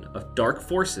manifestation of dark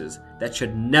forces that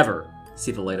should never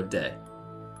see the light of day.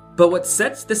 But what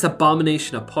sets this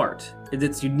abomination apart is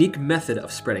its unique method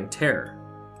of spreading terror.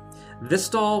 This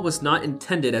doll was not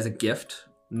intended as a gift,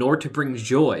 nor to bring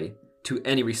joy to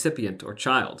any recipient or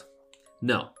child.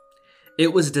 No,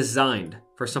 it was designed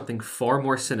for something far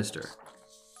more sinister.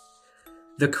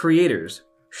 The creators,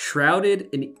 shrouded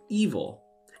in evil,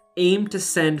 aimed to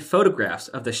send photographs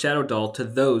of the shadow doll to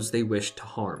those they wished to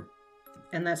harm.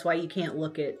 And that's why you can't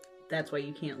look at.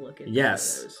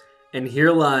 Yes. photos. And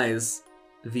here lies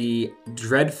the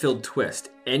dread-filled twist.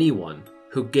 Anyone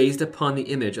who gazed upon the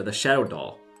image of the shadow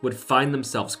doll would find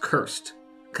themselves cursed,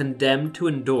 condemned to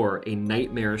endure a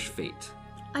nightmarish fate.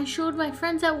 I showed my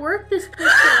friends at work this picture.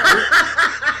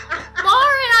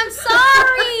 Lauren, I'm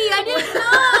sorry. I didn't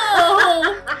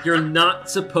know. You're not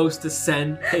supposed to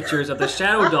send pictures of the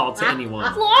shadow doll to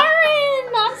anyone.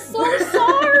 Lauren, I'm so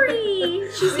sorry.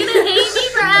 She's gonna hate me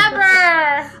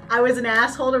forever. I was an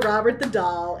asshole to Robert the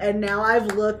doll, and now I've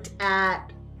looked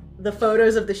at the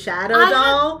photos of the shadow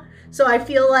doll, so I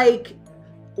feel like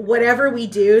whatever we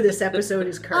do, this episode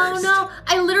is cursed. Oh no,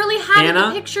 I literally had Hannah,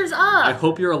 the pictures up. I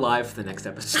hope you're alive for the next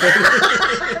episode.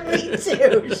 Me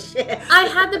too, shit. I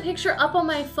had the picture up on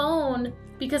my phone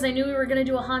because I knew we were going to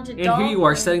do a haunted doll. And here you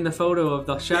are setting the photo of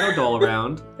the shadow doll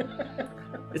around.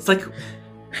 It's like...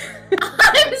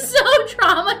 I'm so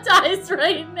traumatized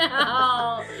right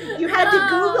now. You had to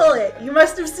Google it. You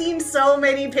must have seen so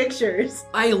many pictures.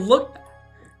 I looked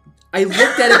at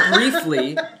it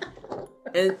briefly,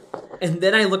 and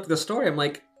then I looked at the story. I'm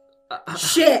like...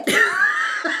 Shit.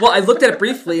 Well, I looked at it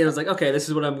briefly, and I was like, okay, this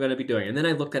is what I'm going to be doing. And then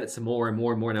I looked at it some more and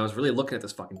more and more, and I was really looking at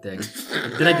this fucking thing.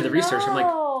 And then I did the research. I'm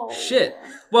like, shit.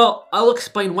 Well, I'll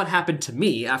explain what happened to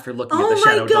me after looking at the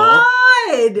shadow doll. Oh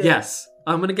my god! Yes,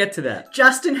 I'm going to get to that.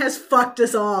 Justin has fucked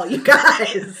us all, you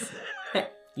guys. Hey,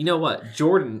 you know what?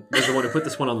 Jordan was the one who put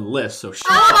this one on the list, so she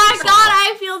Oh my fucked us god, all.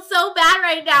 I feel so bad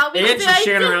right now. And she's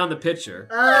sharing around the picture.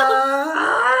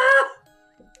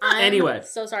 I'm Anyway.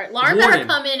 so sorry. Lauren better Warning.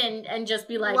 come in and just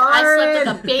be like, Lauren. I slept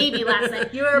like a baby last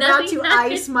night. You are about Nothing to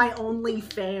happened. ice my only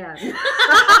fan.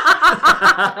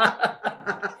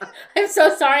 I'm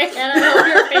so sorry, and I hope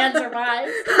your fan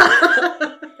survives.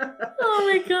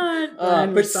 Oh my god.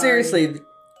 I'm but sorry. seriously,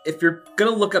 if you're gonna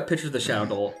look up pictures of the shadow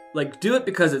doll, like, do it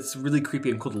because it's really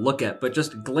creepy and cool to look at, but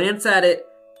just glance at it,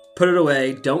 put it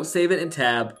away, don't save it in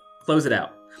tab, close it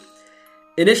out.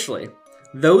 Initially,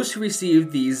 those who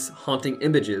received these haunting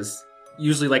images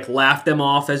usually, like, laughed them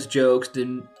off as jokes,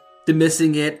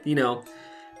 dismissing it, you know.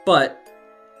 But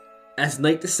as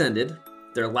night descended,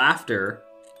 their laughter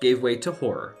gave way to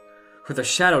horror. For the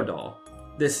shadow doll,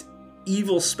 this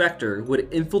evil specter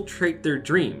would infiltrate their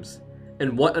dreams,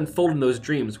 and what unfolded in those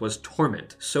dreams was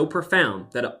torment so profound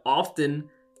that it often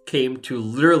came to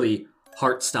literally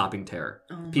heart-stopping terror.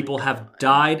 People have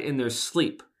died in their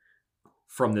sleep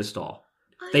from this doll.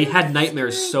 They had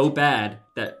nightmares so bad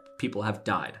that people have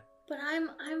died. But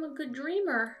I'm a good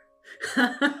dreamer.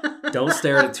 Don't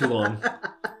stare at it too long.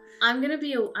 I'm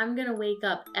gonna wake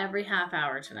up every half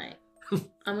hour tonight.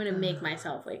 I'm gonna make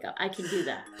myself wake up. I can do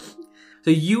that. So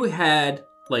you had,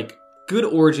 like, good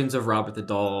origins of Robert the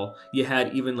doll. You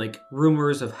had even, like,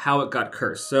 rumors of how it got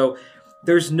cursed. So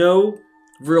there's no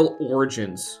real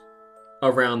origins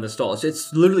around this doll.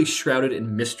 It's literally shrouded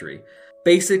in mystery.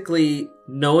 Basically,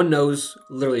 no one knows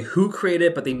literally who created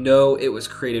it, but they know it was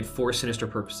created for sinister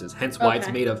purposes. Hence why it's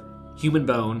made of human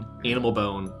bone, animal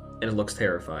bone, and it looks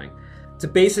terrifying. So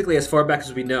basically, as far back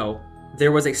as we know,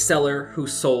 there was a seller who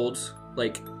sold,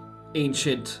 like,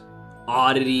 ancient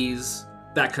oddities,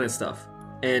 that kind of stuff.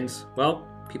 And, well,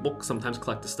 people sometimes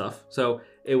collect the stuff. So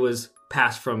it was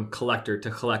passed from collector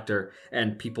to collector,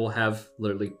 and people have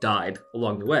literally died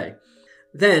along the way.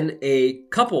 Then a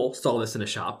couple saw this in a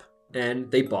shop,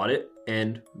 and they bought it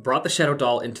and brought the shadow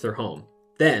doll into their home.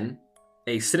 Then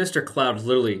a sinister cloud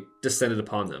literally descended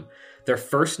upon them. Their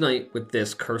first night with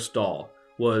this cursed doll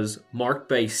was marked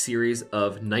by a series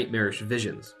of nightmarish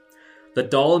visions. The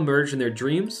doll emerged in their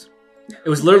dreams. It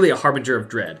was literally a harbinger of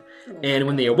dread. And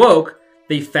when they awoke,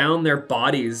 they found their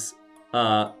bodies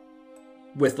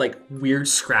with, like, weird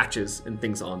scratches and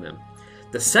things on them.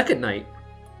 The second night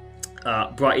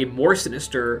brought a more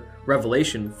sinister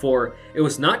revelation, for it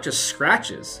was not just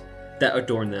scratches that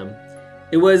adorned them.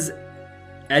 It was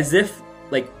as if,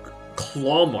 like,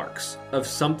 claw marks of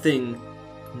something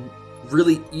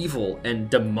really evil and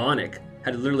demonic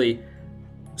had literally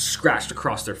scratched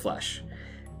across their flesh.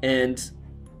 And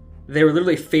they were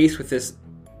literally faced with this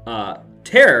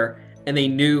terror, and they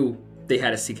knew they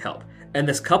had to seek help. And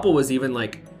this couple was even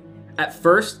like, at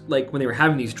first, like when they were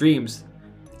having these dreams,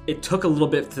 it took a little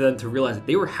bit for them to realize that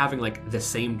they were having like the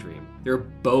same dream. They were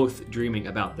both dreaming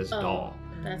about this doll.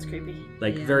 That's creepy.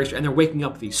 Like and they're waking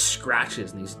up with these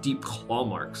scratches and these deep claw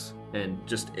marks. And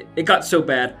just, it got so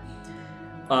bad.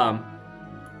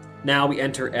 Now we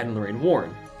enter Ed and Lorraine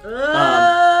Warren.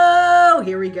 Oh,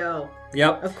 here we go.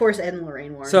 Yep. Of course, Ed and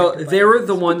Lorraine Warren. So they were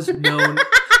the ones known.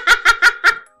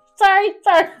 Sorry.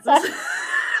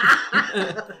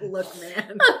 Look,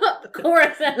 man. Of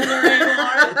course, Ed and Lorraine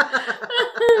Warren.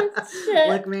 Shit.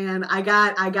 Look, man. I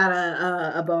got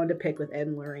a bone to pick with Ed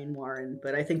and Lorraine Warren,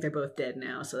 but I think they're both dead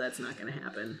now, so that's not going to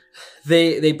happen.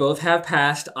 They both have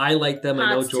passed. I like them.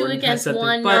 I know It's Jordan 2 has against something,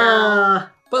 1 but now.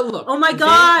 but look. Oh my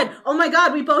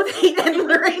god! We both hate Ed and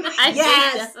Lorraine. I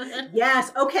Yes, hate them.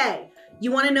 yes. Okay.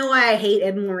 You want to know why I hate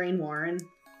Ed and Lorraine Warren?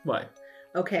 Why?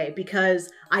 Okay, because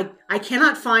I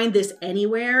cannot find this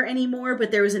anywhere anymore,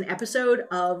 but there was an episode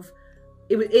of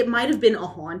it might have been A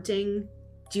Haunting.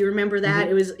 Do you remember that?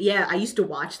 Mm-hmm. It was I used to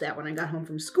watch that when I got home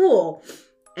from school.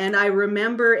 And I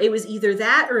remember it was either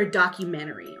that or a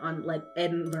documentary on like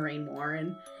Ed and Lorraine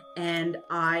Warren. And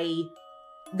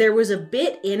there was a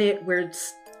bit in it where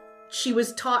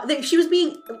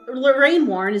Lorraine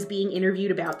Warren is being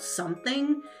interviewed about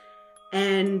something,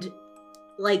 and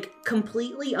like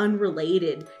completely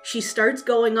unrelated, she starts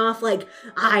going off like,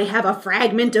 I have a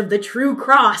fragment of the true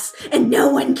cross and no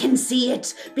one can see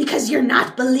it because you're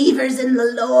not believers in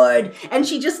the Lord. And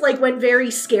she just like went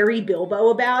very scary Bilbo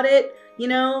about it, you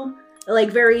know? Like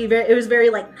very, it was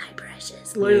very like, my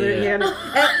precious Lord. Yeah. And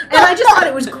I just thought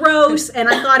it was gross, and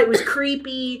I thought it was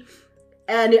creepy,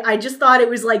 and I just thought it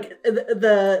was like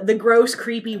the gross,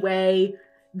 creepy way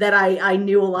that I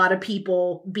knew a lot of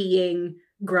people being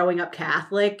growing up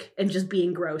Catholic and just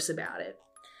being gross about it.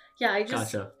 Yeah, I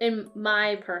just, Gotcha. in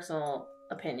my personal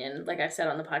opinion, like I've said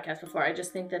on the podcast before, I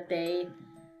just think that they,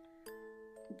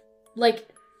 like,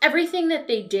 everything that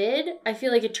they did, I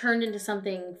feel like it turned into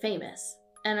something famous.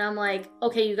 And I'm like,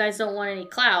 okay, you guys don't want any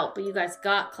clout, but you guys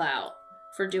got clout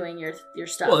for doing your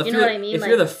stuff. Well, you know what I mean? If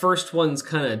you're the first ones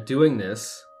kind of doing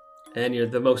this, and you're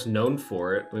the most known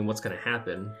for it, I mean, what's going to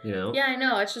happen, you know? Yeah, I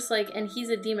know. It's just like, and he's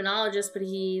a demonologist, but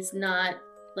he's not,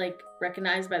 like,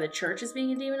 recognized by the church as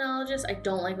being a demonologist. I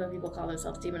don't like when people call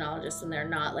themselves demonologists and they're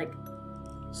not, like,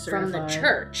 from the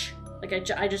church. Like,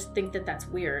 I just think that that's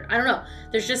weird. I don't know.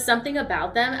 There's just something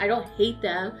about them. I don't hate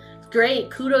them. Great.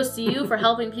 Kudos to you for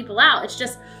helping people out. It's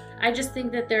just, I just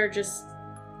think that they're just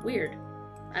weird.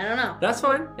 I don't know. That's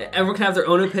fine. Everyone can have their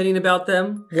own opinion about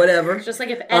them. Whatever. Just like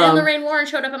if Ed and Lorraine Warren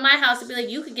showed up at my house, it'd be like,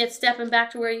 you could get stepping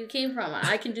back to where you came from.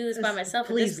 I can do this by myself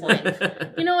at this point.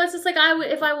 You know, it's just like,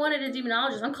 if I wanted a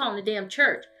demonologist, I'm calling the damn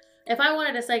church. If I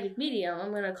wanted a psychic medium,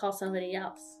 I'm going to call somebody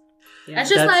else. Yeah. That's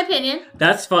just my opinion.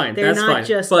 That's fine. They're that's not fine.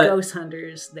 just ghost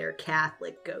hunters. They're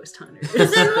Catholic ghost hunters.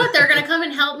 Then what? They're going to come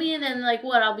and help me, and then, like,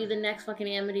 what? I'll be the next fucking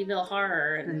Amityville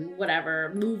Horror and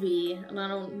whatever movie, and I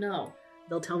don't know.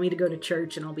 They'll tell me to go to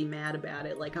church, and I'll be mad about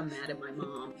it, like I'm mad at my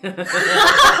mom. My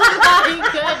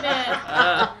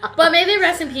goodness. But may they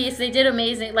rest in peace. They did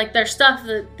amazing. Like, their stuff,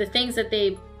 the things that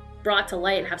they brought to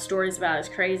light and have stories about is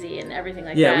crazy and everything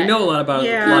like that. Yeah, we know a lot about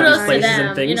a lot of these places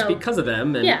and things because of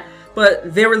them. And, yeah.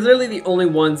 But they were literally the only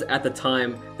ones at the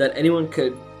time that anyone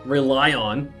could rely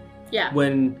on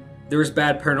when there was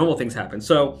bad paranormal things happen.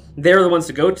 So they were the ones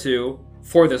to go to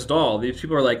for this doll. These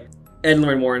people are like, Ed and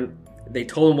Lorraine Warren, they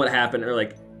told him what happened. They're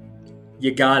like,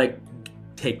 you gotta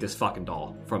take this fucking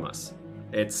doll from us.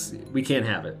 We can't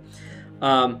have it.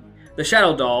 The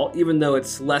Shadow Doll, even though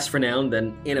it's less renowned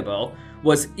than Annabelle,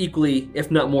 was equally,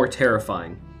 if not more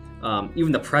terrifying.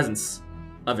 Even the presence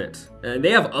of it. And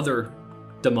they have other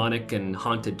demonic and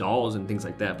haunted dolls and things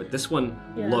like that, but this one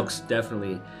looks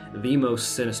definitely the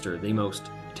most sinister, the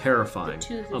most terrifying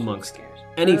amongst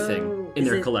anything in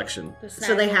their collection.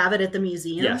 So they have it at the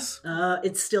museum? Yes.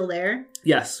 It's still there?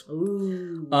 Yes.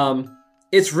 Ooh.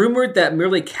 It's rumored that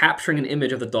merely capturing an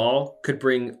image of the doll could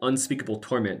bring unspeakable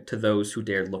torment to those who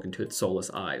dared look into its soulless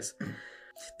eyes.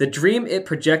 The dream it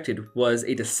projected was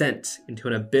a descent into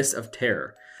an abyss of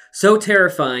terror, so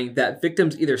terrifying that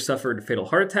victims either suffered fatal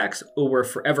heart attacks or were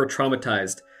forever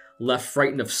traumatized, left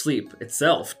frightened of sleep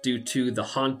itself due to the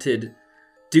haunting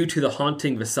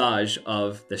visage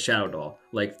of the Shadow Doll.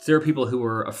 Like, there are people who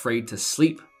were afraid to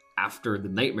sleep after the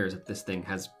nightmares that this thing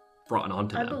has brought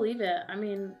onto them. I believe it. I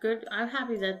mean, good. I'm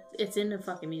happy that it's in the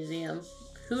fucking museum.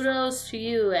 Kudos to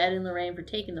you, Ed and Lorraine, for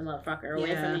taking the motherfucker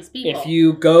away from these people. If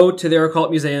you go to their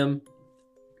occult museum,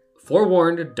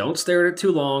 forewarned, don't stare at it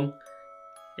too long.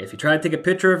 If you try to take a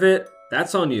picture of it,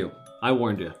 that's on you. I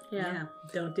warned you. Yeah,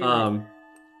 don't do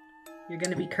it. You're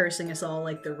going to be cursing us all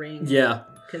like the Ring. Yeah.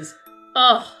 Because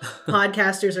Oh,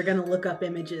 podcasters are going to look up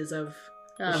images of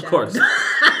the Of shadow course. doll.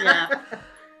 yeah.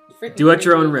 Freaking Do at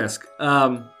your own creepy. risk.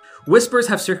 Whispers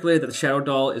have circulated that the Shadow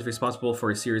Doll is responsible for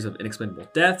a series of inexplicable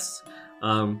deaths.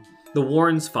 The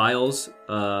Warrens' files,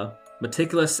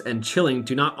 meticulous and chilling,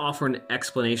 do not offer an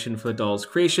explanation for the doll's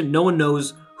creation. No one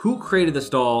knows who created this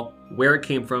doll, where it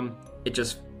came from. It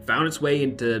just found its way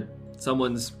into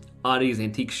someone's oddities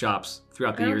antique shops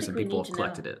throughout the I don't years, think and we people need have to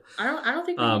collected know. it. I don't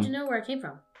think we need to know where it came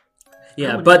from.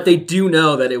 Yeah, would but know. they do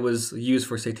know that it was used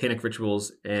for satanic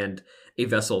rituals and a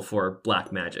vessel for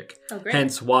black magic. Oh, great.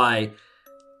 Hence why,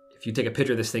 if you take a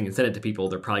picture of this thing and send it to people,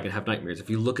 they're probably going to have nightmares. If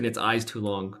you look in its eyes too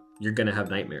long, you're going to have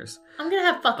nightmares. I'm gonna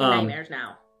have fucking nightmares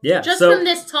now. Yeah, Just so, from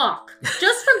this talk.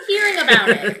 Just from hearing about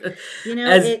it. You know,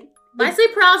 As- My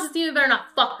sleep paralysis demon better not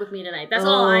fuck with me tonight. That's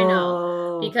all I know.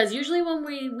 Oh. Because usually when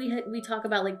we talk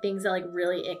about like things that like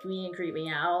really ick me and creep me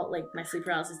out, like my sleep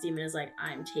paralysis demon is like,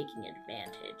 I'm taking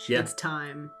advantage. Yeah. It's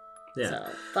time. Yeah. So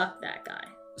fuck that guy.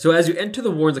 So as you enter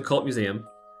the Warrens Occult Museum,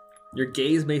 your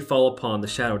gaze may fall upon the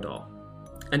Shadow Doll,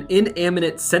 an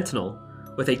inanimate sentinel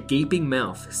with a gaping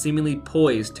mouth seemingly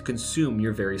poised to consume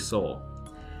your very soul.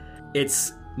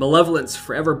 Its malevolence,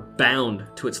 forever bound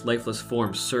to its lifeless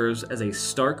form, serves as a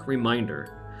stark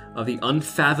reminder of the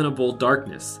unfathomable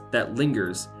darkness that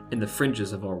lingers in the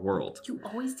fringes of our world. You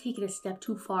always take it a step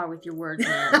too far with your words,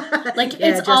 man. Like Yeah,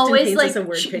 it's Justin always paints like us a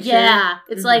word picture. yeah,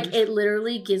 it's Mhm. like it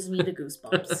literally gives me the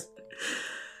goosebumps.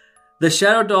 The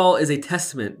Shadow Doll is a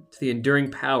testament to the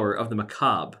enduring power of the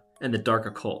macabre and the dark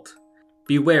occult.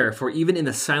 Beware, for even in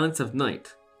the silence of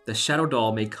night, the Shadow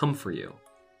Doll may come for you,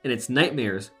 and its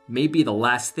nightmares may be the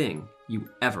last thing you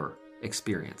ever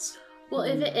experience. Well,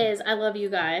 if it is, I love you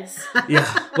guys. Yeah,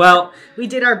 well, We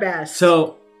did our best.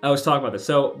 so I was talking about this.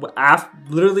 So,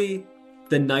 literally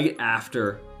the night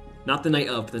after, not the night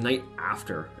of, but the night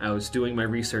after, I was doing my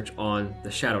research on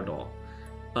the Shadow Doll.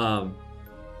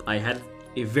 I had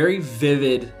a very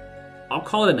vivid, I'll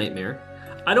call it a nightmare.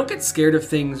 I don't get scared of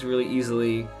things really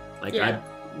easily. Like Yeah.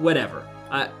 whatever.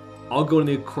 I'll go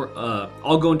into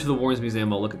the Warrens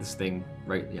Museum. I'll look at this thing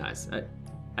right in the eyes.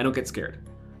 I don't get scared.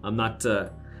 I'm not.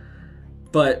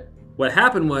 But what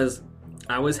happened was,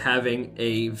 I was having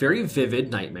a very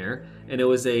vivid nightmare, and it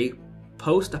was a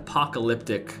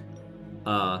post-apocalyptic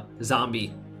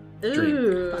zombie dream.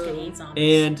 Ooh. Fucking hate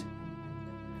zombies. And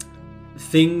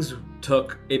things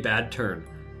took a bad turn.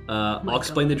 I'll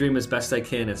explain the dream as best I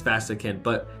can, as fast as I can.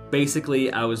 But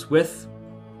basically, I was with,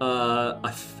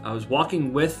 I was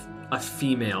walking with a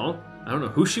female. I don't know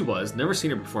who she was. Never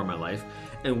seen her before in my life.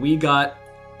 And we got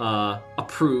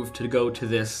approved to go to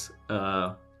this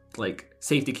like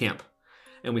safety camp,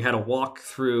 and we had to walk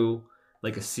through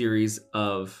like a series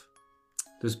of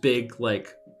those big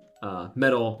like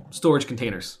metal storage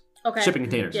containers, okay. shipping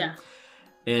containers. Yeah.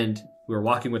 And we were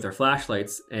walking with our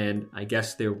flashlights, and I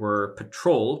guess there were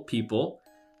patrol people,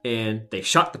 and they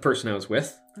shot the person I was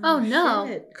with Oh, no.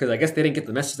 shit. because I guess they didn't get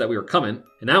the message that we were coming,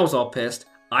 and I was all pissed.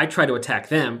 I tried to attack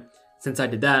them. Since I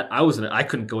did that, I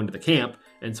couldn't go into the camp,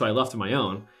 and so I left on my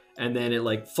own. And then it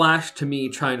like flashed to me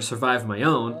trying to survive on my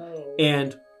own, Oh.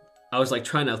 and I was like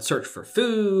trying to search for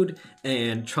food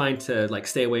and trying to like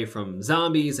stay away from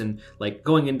zombies, and like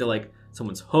going into like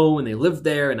someone's home and they lived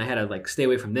there, and I had to like stay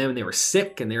away from them, and they were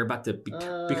sick and they were about to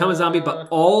become a zombie. But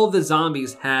all the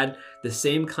zombies had the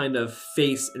same kind of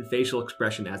face and facial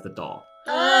expression as the doll.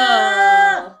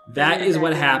 Oh. That is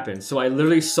what Yeah. happened. So I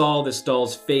literally saw this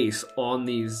doll's face on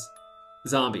these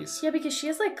zombies. Yeah, because she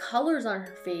has like colors on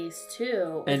her face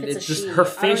too. And if it's it's a just she. her I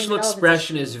don't even facial know if it's a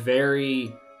expression she. is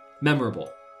very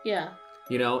memorable. Yeah.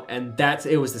 You know, and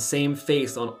it was the same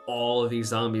face on all of these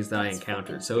zombies that That's I encountered.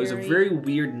 fucking So it was a scary. very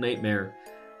weird nightmare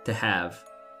to have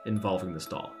involving this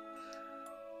doll.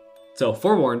 So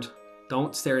forewarned,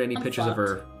 don't stare at any I'm pictures of fucked.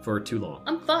 her for too long.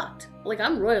 I'm fucked. Like,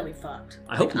 I'm royally fucked.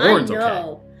 I hope Like, Lauren's I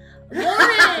know. Lauren!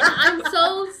 I'm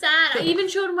so sad. I even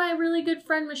showed my really good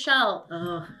friend Michelle.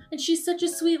 Oh. And she's such a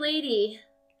sweet lady.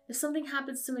 If something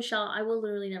happens to Michelle, I will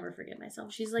literally never forget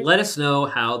myself. She's like, Let us know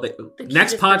how the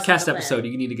next cutest person podcast to live. episode,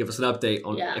 you need to give us an update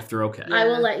on Yeah. if they're okay. I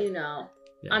will Yeah. let you know.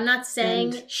 Yeah. I'm not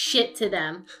saying And- shit to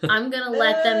them. I'm gonna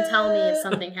let them tell me if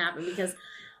something happened because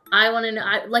I want to know.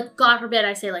 Like, God forbid,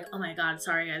 I say like, "Oh my God,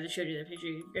 sorry guys, I showed you the picture.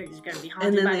 You're gonna be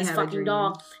haunted then by they this have a fucking dream.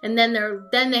 doll." And then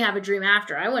they have a dream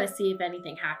after. I want to see if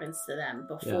anything happens to them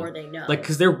before Yeah. they know. Like,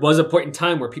 because there was a point in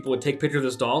time where people would take pictures of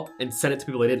this doll and send it to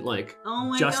people they didn't like, Oh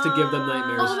my just to give them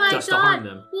nightmares, oh my just God. to harm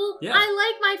them. Well, Yeah.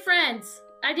 I like my friends.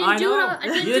 I didn't do know. it. I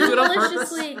didn't You didn't do do it it on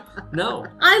purpose? maliciously. No.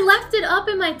 I left it up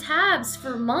in my tabs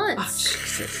for Oh, months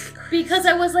Jesus. because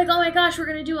I was like, oh my gosh, we're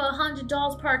gonna do a Haunted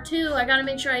Dolls Part 2. I gotta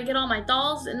make sure I get all my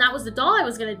dolls, and that was the doll I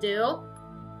was gonna do.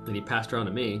 Then he passed her on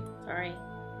to me. Sorry,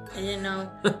 I didn't know.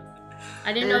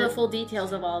 I didn't know the full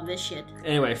details of all of this shit.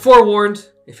 Anyway, forewarned,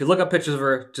 if you look up pictures of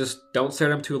her, just don't stare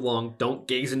at them too long. Don't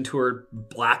gaze into her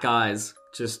black eyes.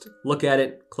 Just look at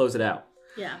it, close it out.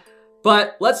 Yeah.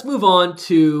 But let's move on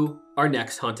to our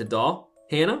next haunted doll.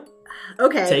 Hannah,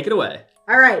 Okay. take it away.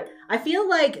 All right. I feel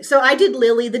like, so I did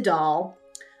Lily the doll,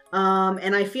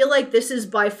 and I feel like this is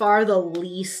by far the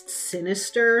least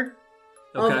sinister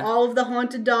Okay. of all of the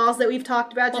haunted dolls that we've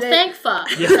talked about Well, today. thank fuck.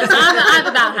 Because I've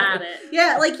about had it.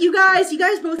 Yeah, like you guys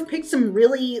both picked some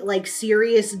really like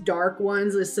serious dark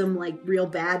ones with some like real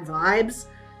bad vibes.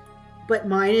 But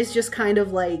mine is just kind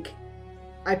of like,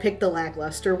 I picked the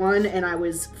lackluster one and I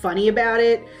was funny about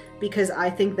it because I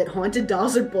think that haunted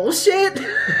dolls are bullshit.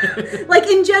 Like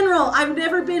in general, I've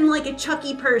never been like a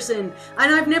Chucky person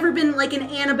and I've never been like an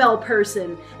Annabelle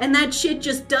person. And that shit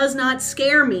just does not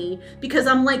scare me because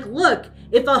I'm like, look,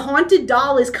 if a haunted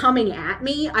doll is coming at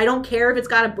me, I don't care if it's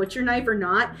got a butcher knife or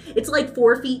not. It's like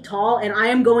 4 feet tall and I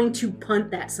am going to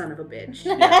punt that son of a bitch.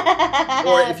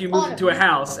 Or if you moved into a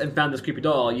house and found this creepy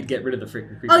doll, you'd get rid of the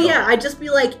freaking creepy Oh doll. yeah, I'd just be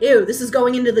like, ew, this is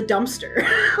going into the dumpster.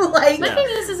 Like, My thing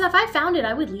is if I found it,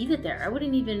 I would leave it there. I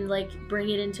wouldn't even like bring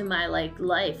it into my like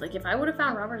life. Like if I would have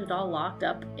found Robert the doll locked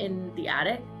up in the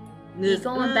attic, he's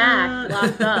going back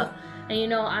locked up, and you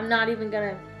know I'm not even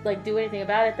gonna like do anything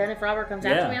about it. Then if Robert comes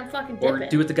after me, I'm fucking dipping. Or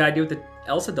do what the guy did with the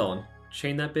Elsa doll and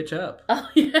chain that bitch up. Oh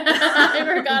yeah, I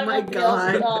forgot Oh my about the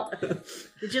Elsa doll.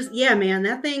 it just, yeah, man,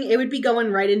 that thing, it would be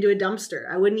going right into a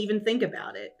dumpster. I wouldn't even think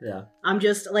about it. Yeah. I'm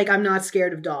just, like, I'm not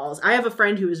scared of dolls. I have a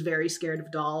friend who is very scared of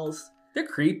dolls. They're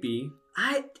creepy.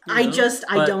 I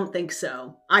but- don't think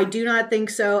so. I do not think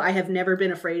so. I have never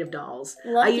been afraid of dolls.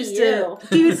 Lucky I used you. to,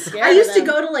 dude, Scared I of used to them.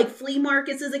 go to, like, flea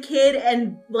markets as a kid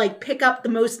and, like, pick up the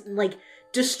most, like,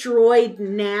 destroyed,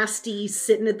 nasty,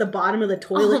 sitting at the bottom of the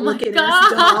toilet Oh my looking ass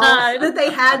doll God. that they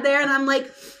had there, and I'm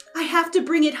like, I have to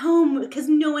bring it home because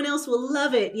no one else will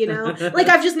love it, you know? Like,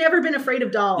 I've just never been afraid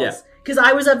of dolls. Yeah. Because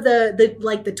I was of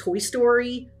the Toy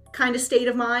Story kind of state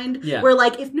of mind, Yeah. where,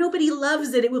 like, if nobody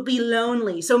loves it, it will be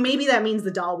lonely. So maybe that means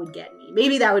the doll would get me.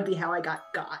 Maybe that would be how I got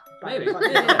by Maybe. the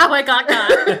fucking Yeah. doll. How I got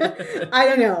I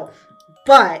don't know.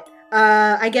 But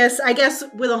I guess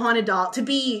with a haunted doll, to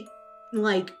be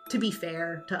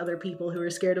fair to other people who are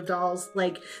scared of dolls,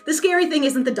 like, the scary thing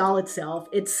isn't the doll itself,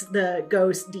 it's the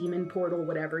ghost, demon, portal,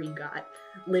 whatever you got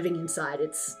living inside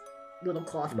its little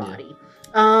cloth body.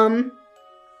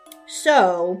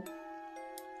 So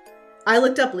I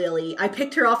looked up Lily. I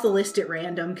picked her off the list at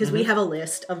random because we have a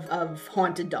list of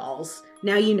haunted dolls.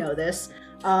 Now you know this.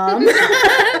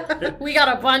 We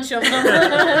got a bunch of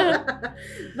them.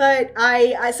 But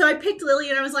I picked Lily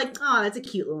and I was like, oh, that's a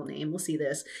cute little name. We'll see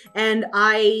this. And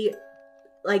I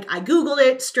Googled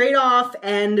it straight off,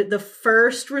 and the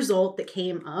first result that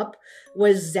came up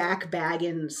was Zach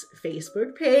Baggins'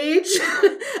 Facebook page.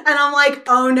 And I'm like,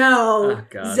 oh no, Oh,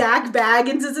 God. Zach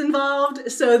Baggins is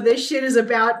involved. So this shit is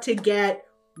about to get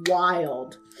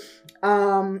wild.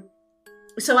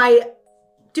 So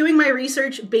doing my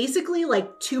research, basically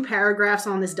like 2 paragraphs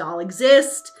on this doll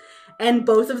exist, and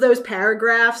both of those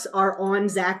paragraphs are on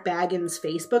Zach Baggins'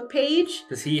 Facebook page.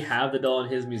 Does he have the doll in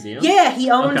his museum? Yeah,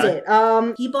 he owns Okay.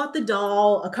 it. He bought the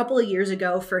doll a couple of years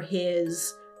ago for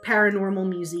his paranormal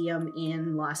museum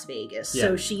in Las Vegas. Yeah.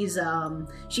 So she's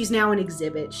now an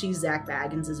exhibit. She's Zach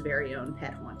Baggins' very own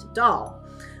pet haunted doll.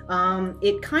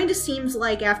 It kind of seems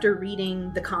like, after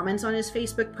reading the comments on his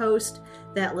Facebook post,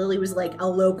 that Lily was like a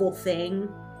local thing,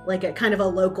 like a kind of a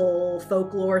local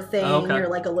folklore thing, or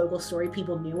like a local story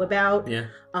people knew about. Yeah.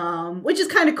 Which is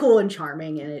kind of cool and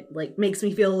charming, and it like makes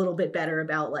me feel a little bit better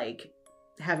about like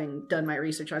having done my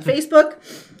research on Facebook.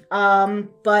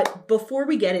 But before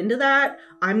we get into that,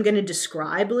 I'm gonna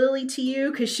describe Lily to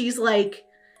you, because she's like,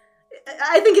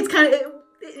 I think it's kind of,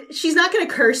 she's not gonna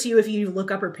curse you if you look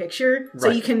up her picture, so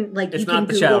Right. you can like, It's you can not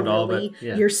the Google shadow doll, Lily. but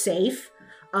yeah. You're safe.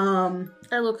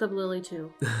 I looked up Lily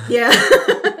too. Yeah.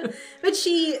 But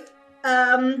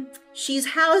she's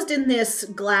housed in this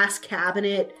glass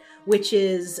cabinet, which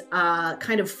is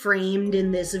kind of framed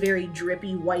in this very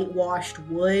drippy whitewashed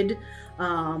wood.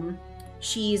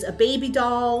 She's a baby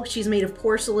doll. She's made of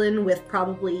porcelain with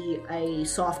probably a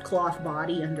soft cloth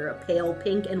body under a pale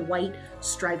pink and white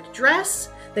striped dress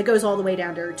that goes all the way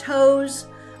down to her toes.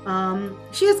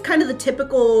 She has kind of the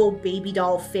typical baby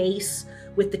doll face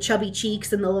with the chubby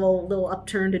cheeks and the little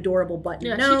upturned adorable button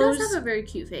Yeah, nose. she does have a very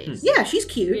cute face. Yeah, she's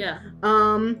cute. Yeah.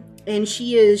 And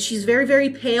she's very, very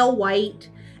pale white,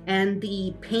 and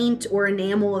the paint or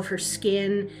enamel of her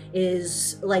skin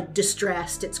is like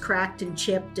distressed. It's cracked and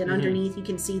chipped, and underneath you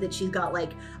can see that she's got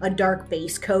like a dark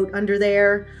base coat under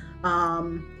there.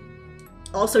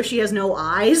 Also, she has no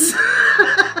eyes.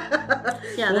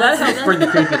 Yeah, well, that helps bring the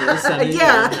creepiness. I mean,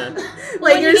 yeah.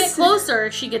 Like when you get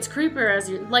closer, she gets creepier as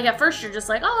you. Like at first, you're just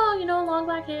like, oh, you know, long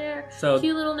black hair, so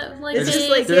cute little like it's face. just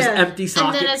like there's empty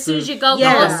sockets. And then as soon as you go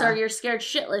closer, you're scared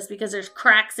shitless because there's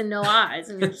cracks and no eyes,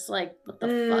 and you're just like, what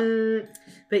the fuck?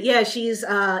 But yeah, she's.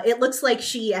 It looks like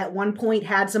she at one point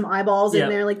had some eyeballs in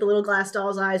there, like the little glass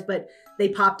doll's eyes, but they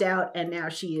popped out, and now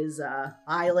she is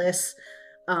eyeless.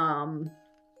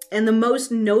 And the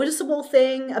most noticeable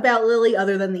thing about Lily,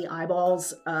 other than the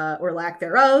eyeballs or lack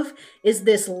thereof, is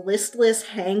this listless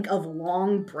hank of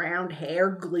long brown hair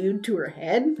glued to her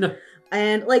head. No.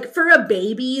 And like for a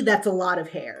baby, that's a lot of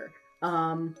hair.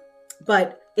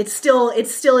 But it's still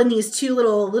in these two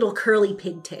little curly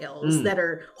pigtails that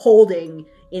are holding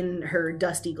in her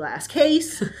dusty glass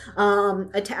case.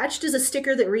 Attached is a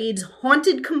sticker that reads,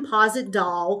 "Haunted composite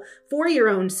doll. For your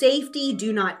own safety,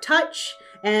 do not touch."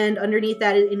 And underneath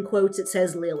that, in quotes, it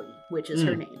says Lily, which is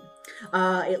her name.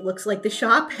 It looks like the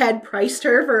shop had priced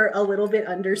her for a little bit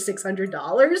under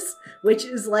 $600, which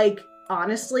is like,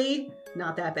 honestly,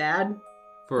 not that bad.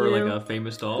 For like a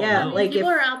famous doll? Yeah, no. like people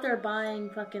are out there buying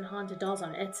fucking haunted dolls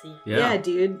on Etsy. Yeah,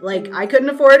 dude. Like, I couldn't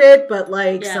afford it, but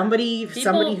like somebody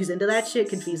who's into that shit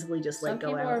could feasibly just like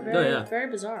go out. Some people are very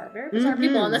bizarre. Very bizarre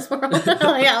people in this world.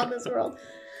 Out in this world.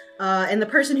 And the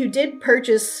person who did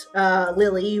purchase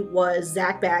Lily was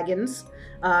Zach Baggins.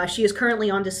 She is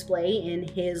currently on display in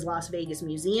his Las Vegas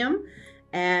museum.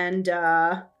 And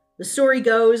the story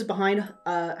goes behind...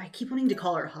 I keep wanting to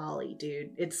call her Holly,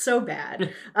 dude. It's so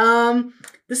bad.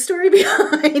 The story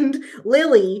behind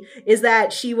Lily is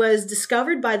that she was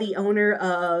discovered by the owner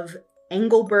of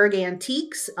Engelberg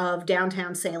Antiques of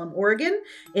downtown Salem, Oregon,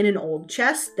 in an old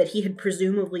chest that he had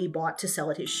presumably bought to sell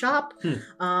at his shop.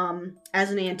 As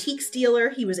an antiques dealer,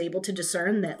 he was able to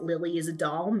discern that Lily is a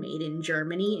doll made in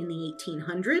Germany in the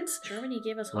 1800s. Germany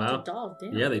gave us haunted dolls,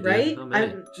 damn. Yeah, they did. Right?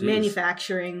 Oh,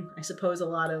 manufacturing, I suppose a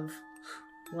lot of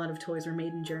toys were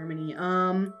made in Germany.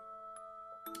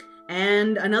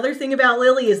 And another thing about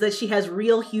Lily is that she has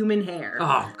real human hair.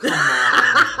 Oh, come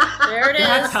on. There it is.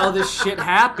 That's how this shit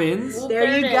happens. Well,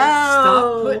 there you go.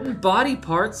 Stop putting body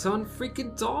parts on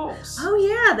freaking dolls. Oh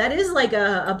yeah, that is like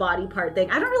a body part thing.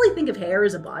 I don't really think of hair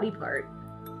as a body part.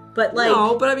 But like...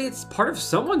 No, but I mean, it's part of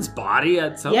someone's body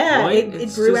at some point. Yeah,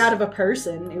 it grew out of a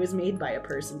person. It was made by a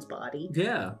person's body.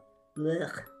 Yeah.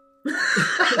 Ugh.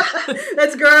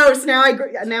 That's gross. Now I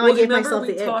gave myself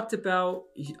the ick. We talked about,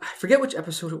 I forget which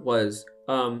episode it was.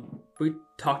 We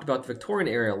talked about the Victorian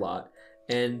era a lot,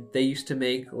 and they used to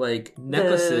make like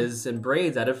necklaces and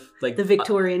braids out of like the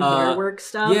Victorian hair work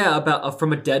stuff. Yeah, about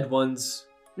from a dead one's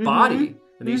body,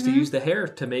 and they used to use the hair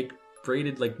to make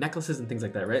braided like necklaces and things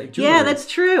like that, right? Jewelry. Yeah, that's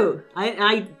true.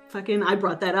 I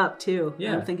brought that up too.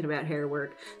 Yeah, I'm thinking about hair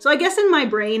work. So I guess in my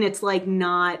brain it's like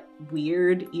not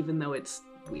weird, even though it's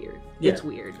weird. Yeah. It's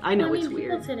weird. I know it's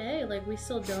weird. People today, like, we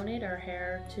still donate our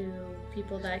hair to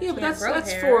people that can't grow hair. Yeah, but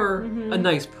that's for a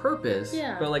nice purpose.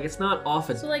 Yeah. But, like, it's not off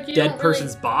a dead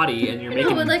person's body and you're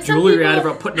making jewelry out of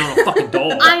it, putting on a fucking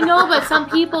doll. I know, but some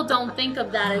people don't think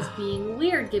of that as being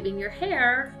weird, giving your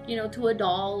hair, to a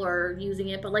doll or using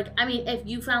it. But, like, I mean, if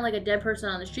you found, like, a dead person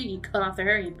on the street, you cut off their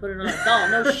hair and you put it on a doll.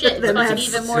 No shit. It's fucking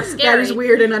even more scary. That is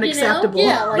weird and unacceptable.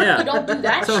 You don't do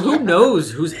that So shit. who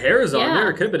knows whose hair is on there?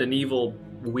 It could have been an evil...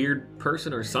 weird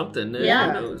person or something.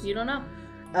 Yeah, who knows? You don't know.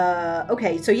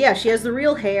 Okay, so yeah, she has the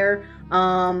real hair.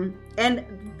 And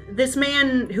this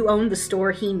man who owned the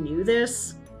store, he knew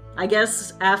this, I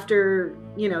guess, after,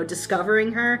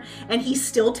 discovering her. And he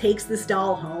still takes this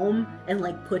doll home and,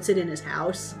 like, puts it in his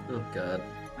house. Oh, God.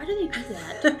 Why do they do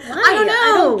that? Why? I don't know.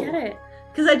 I don't get it.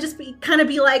 Because I'd just be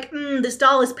like, this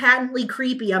doll is patently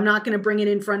creepy. I'm not going to bring it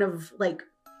in front of, like,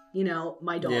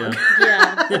 my dog.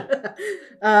 Yeah.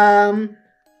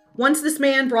 Once this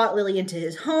man brought Lily into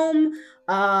his home,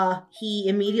 he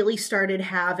immediately started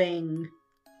having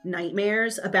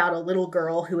nightmares about a little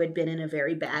girl who had been in a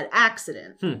very bad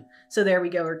accident. So there we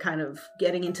go. We're kind of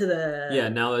getting into the... Yeah,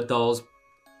 now the doll's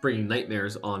bringing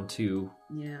nightmares onto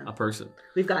a person.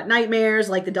 We've got nightmares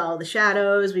like the Doll of the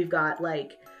Shadows. We've got,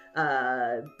 like,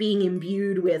 being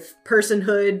imbued with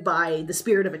personhood by the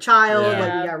spirit of a child.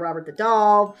 Like we got Robert the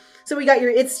Doll. So we got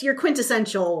it's your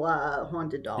quintessential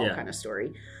haunted doll kind of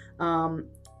story.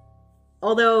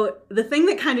 Although the thing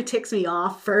that kind of ticks me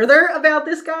off further about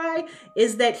this guy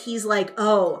is that he's like,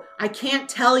 oh, I can't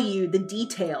tell you the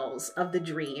details of the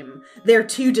dream. They're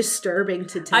too disturbing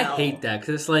to tell. I hate that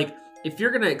because it's like, if you're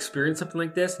going to experience something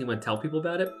like this and you want to tell people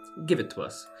about it, give it to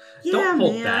us. Yeah, Don't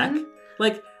hold man. back.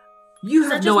 Like, you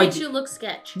have That no just makes idea. you look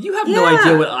sketch. You have no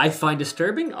idea what I find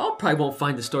disturbing. I probably won't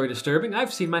find the story disturbing.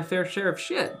 I've seen my fair share of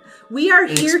shit. We are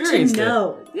and here to experienced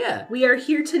know. it. Yeah. We are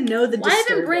here to know the Why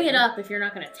disturbing. even bring it up if you're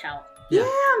not going to tell? Yeah,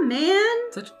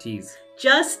 man. Such a tease.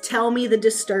 Just tell me the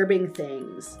disturbing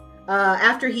things.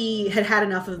 After he had had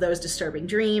enough of those disturbing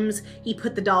dreams, he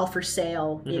put the doll for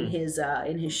sale in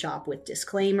his shop with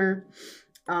disclaimer.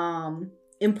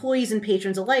 Employees and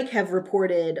patrons alike have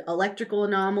reported electrical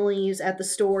anomalies at the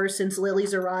store since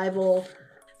Lily's arrival.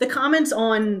 The comments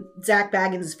on Zach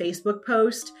Baggins' Facebook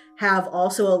post have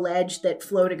also alleged that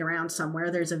floating around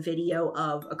somewhere there's a video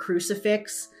of a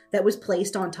crucifix that was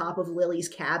placed on top of Lily's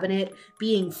cabinet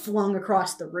being flung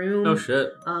across the room. Oh,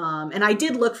 shit. And I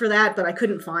did look for that, but I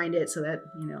couldn't find it, so that,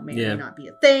 may not be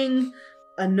a thing.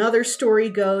 Another story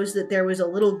goes that there was a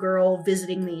little girl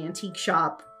visiting the antique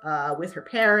shop with her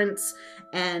parents,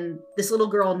 and this little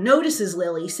girl notices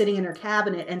Lily sitting in her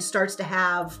cabinet and starts to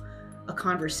have a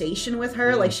conversation with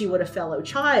her like she would a fellow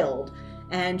child,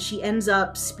 and she ends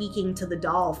up speaking to the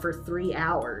doll for 3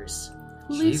 hours.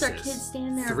 Who leaves our Jesus. kids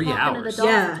standing there 3 talking to the hours? doll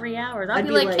Yeah. for 3 hours? I'd I'd be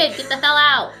be like, like, kid, get the hell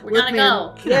out. We Look, gotta man,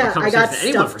 go. Can't have a Yeah, I got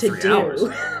conversation with anyone stuff for to 3 do.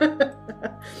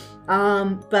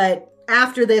 hours. But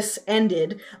after this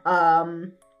ended,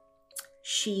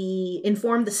 she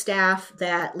informed the staff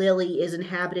that Lily is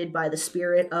inhabited by the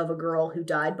spirit of a girl who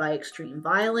died by extreme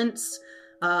violence,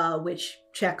 which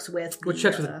checks with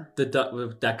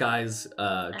that guy's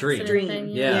dream. Accident thing,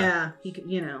 Yeah. He could,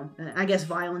 I guess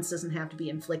violence doesn't have to be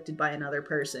inflicted by another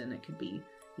person. It could be,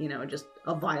 just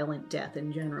a violent death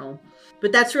in general.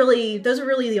 But those are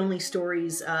really the only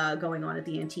stories going on at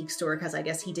the antique store, because I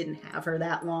guess he didn't have her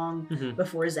that long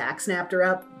before Zach snapped her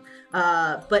up.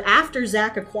 But after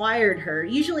Zach acquired her,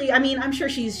 usually, I'm sure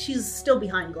she's still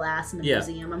behind glass in the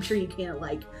museum. I'm sure you can't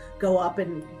go up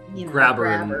and grab her.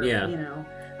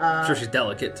 I'm sure she's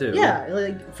delicate too. Yeah,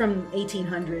 like from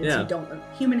 1800s, Yeah.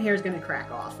 human hair is going to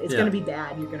crack off. It's Yeah. going to be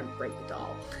bad. You're going to break the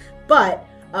doll. But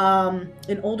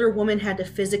an older woman had to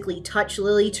physically touch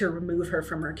Lily to remove her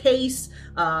from her case.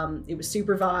 It was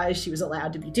supervised. She was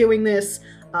allowed to be doing this.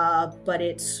 But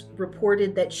it's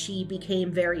reported that she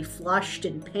became very flushed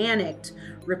and panicked,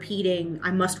 repeating, I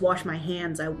must wash my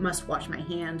hands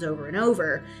over and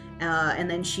over. And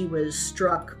then she was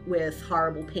struck with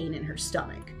horrible pain in her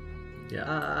stomach.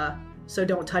 Yeah. So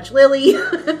don't touch Lily.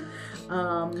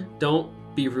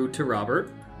 Don't be rude to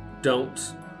Robert.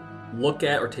 Don't look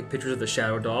at or take pictures of the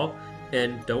shadow doll.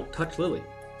 And don't touch Lily.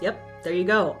 Yep, there you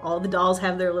go. All the dolls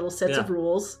have their little sets Yeah. of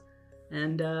rules.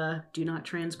 And do not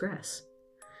transgress.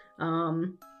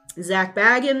 Zach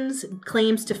Baggins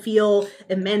claims to feel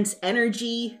immense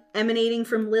energy emanating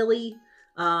from Lily.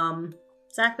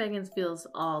 Zach Baggins feels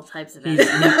all types of He's,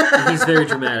 energy. he's very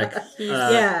dramatic.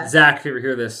 Yeah. Zach, if you ever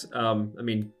hear this,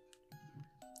 the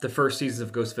first season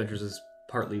of Ghost Adventures is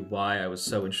partly why I was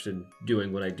so interested in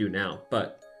doing what I do now.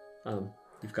 But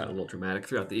you've gotten a little dramatic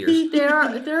throughout the years.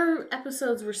 Their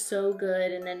episodes were so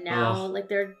good, and then now,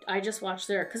 I just watched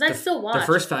because I still watch the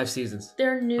first 5 seasons.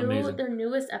 Amazing. Their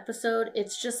newest episode.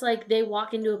 It's just like they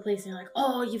walk into a place and you're like,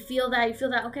 oh, you feel that.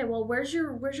 Okay, well, where's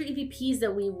your EVPs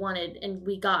that we wanted and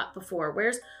we got before?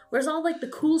 Where's all the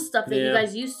cool stuff that you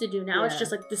guys used to do? Now it's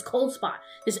just this cold spot,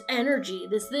 this energy,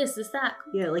 this, that.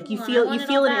 Yeah, you feel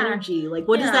an energy.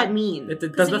 What does that mean? It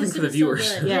does nothing for the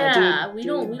viewers. So we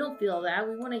don't feel that.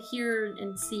 We want to hear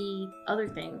and see other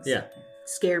things. Yeah.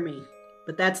 Scare me.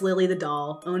 But that's Lily the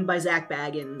doll, owned by Zach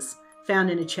Baggins, found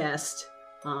in a chest.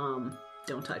 Don't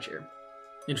touch her.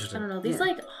 Interesting. I don't know. These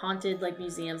haunted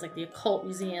museums, the occult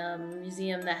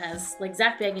museum that has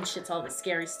Zach Baggins shits all the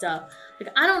scary stuff.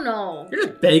 I don't know. You're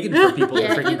just begging for people to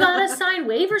Yeah, freaking you gotta sign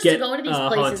waivers to go into these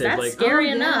places. haunted, That's scary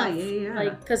enough. Yeah.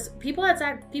 Because people at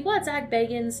Zach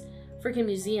Baggins freaking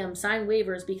museum sign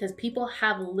waivers because people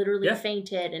have literally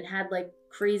fainted and had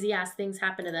crazy ass things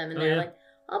happen to them, and they're like,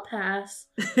 I'll pass.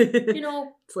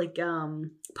 It's like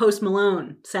Post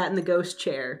Malone sat in the ghost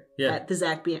chair at the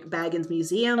Zach Baggins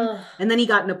Museum, and then he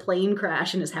got in a plane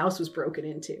crash and his house was broken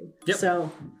into. Yep. So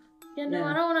I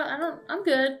don't. I'm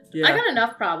good. Yeah. I got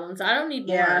enough problems. I don't need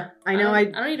more. Yeah, I know. I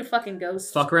don't need a fucking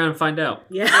ghost. Fuck around and find out.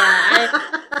 Yeah.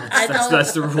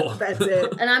 That's the rule. That's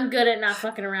it. And I'm good at not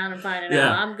fucking around and finding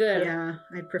out. I'm good. Yeah,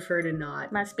 I'd prefer to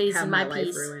not. My space have and my life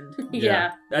peace. ruined.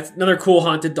 Yeah. That's another cool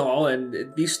haunted doll,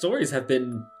 and these stories have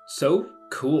been so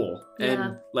cool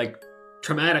and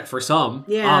traumatic for some,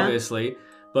 obviously.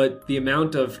 but the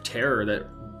amount of terror that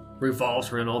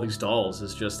revolves around all these dolls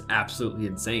is just absolutely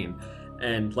insane.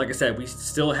 And like I said, we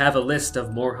still have a list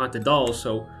of more haunted dolls,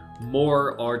 so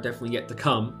more are definitely yet to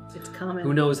come. It's coming.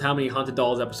 Who knows how many haunted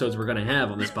dolls episodes we're going to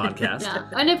have on this podcast. Yeah.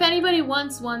 And if anybody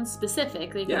wants one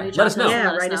specific, they can reach let out us to know. us. Yeah,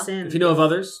 and let write us us know. in. If you know of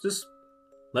others, just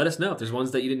let us know. If there's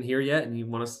ones that you didn't hear yet and you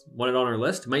want it on our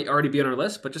list, it might already be on our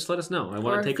list, but just let us know. I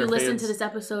want Or to take if you our listen fans. to this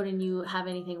episode and you have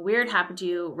anything weird happen to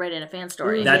you, write in a fan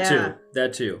story.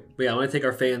 That too. But yeah, I want to take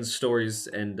our fans' stories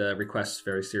and requests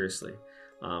very seriously.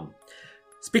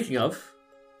 Speaking of,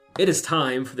 it is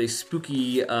time for the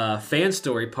spooky fan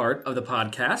story part of the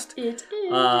podcast. It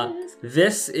is.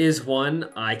 This is one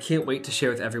I can't wait to share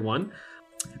with everyone.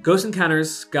 Ghost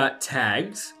Encounters got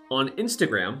tagged on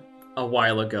Instagram a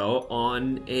while ago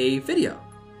on a video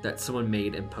that someone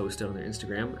made and posted on their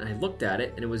Instagram. And I looked at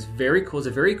it and it was very cool. It's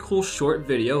a very cool short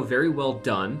video, very well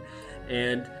done.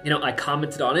 And, I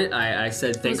commented on it. I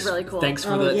said, thanks, was really cool. thanks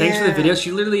for the video.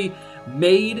 She literally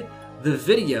made the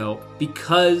video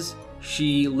because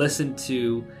she listened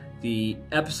to the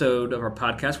episode of our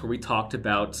podcast where we talked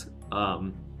about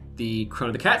the Crown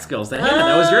of the Catskills. That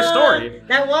was your story.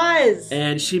 That was.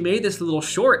 And she made this little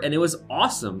short, and it was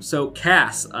awesome. So,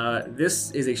 Cass,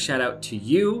 this is a shout out to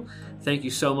you. Thank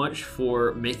you so much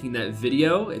for making that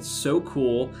video. It's so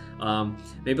cool.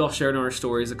 Maybe I'll share it on our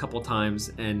stories a couple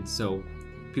times, and so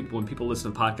when people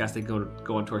listen to the podcast, they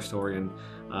go onto our story and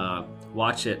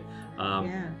watch it.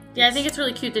 Yeah, I think it's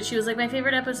really cute that she was like, my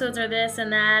favorite episodes are this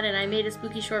and that, and I made a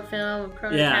spooky short film of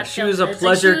Cronin Yeah, Catskill. she was a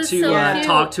pleasure to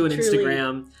talk to on Truly.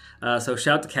 Instagram. So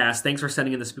shout out to Cass. Thanks for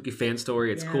sending in the spooky fan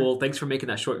story. It's cool. Thanks for making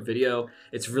that short video.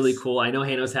 It's really cool. I know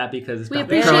Hannah's happy because it's about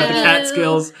the Crown of the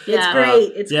Catskills. It's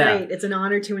great. It's great. It's an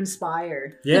honor to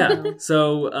inspire. Yeah.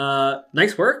 So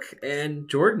nice work. And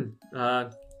Jordan,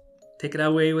 take it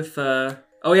away with...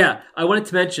 Oh yeah, I wanted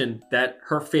to mention that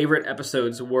her favorite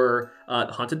episodes were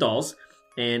Haunted Dolls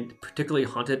and particularly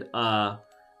Haunted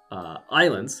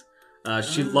Islands.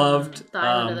 She loved The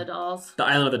Island of the Dolls. The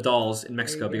Island of the Dolls in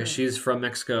Mexico because she's from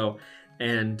Mexico,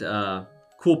 and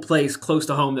cool place close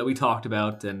to home that we talked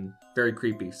about and very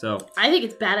creepy. So I think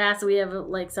it's badass that we have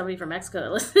like somebody from Mexico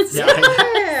that listens.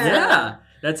 Yeah,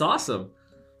 that's awesome.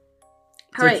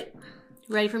 All right,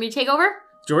 ready for me to take over?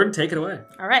 Jordan, take it away.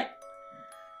 All right.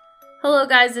 Hello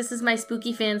guys, this is my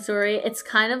spooky fan story. It's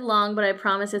kind of long, but I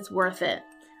promise it's worth it.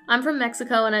 I'm from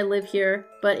Mexico and I live here,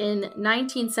 but in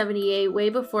 1978, way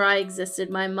before I existed,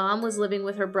 my mom was living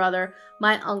with her brother,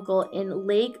 my uncle, in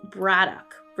Lake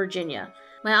Braddock, Virginia.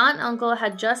 My aunt and uncle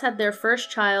had just had their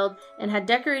first child and had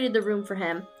decorated the room for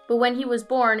him, but when he was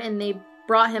born and they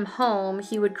brought him home,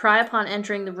 he would cry upon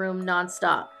entering the room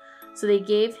nonstop. So they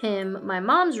gave him my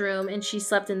mom's room and she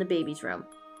slept in the baby's room.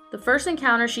 The first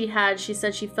encounter she had, she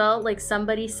said she felt like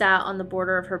somebody sat on the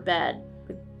border of her bed.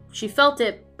 She felt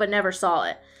it, but never saw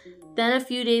it. Then a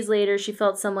few days later, she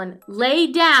felt someone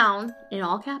lay down, in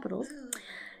all capitals,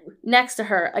 next to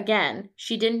her again.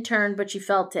 She didn't turn, but she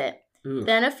felt it. Ooh.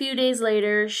 Then a few days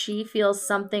later, she feels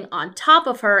something on top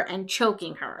of her and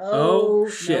choking her. Oh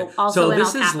shit. Nope. Also So in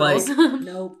this all is like... capitals.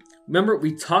 Nope. Remember,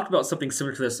 we talked about something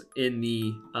similar to this in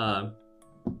the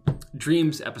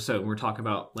dreams episode when we we're talking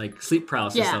about like sleep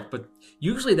paralysis and stuff, but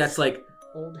usually that's like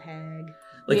Old hag.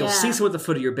 like you'll Yeah. see someone at the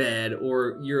foot of your bed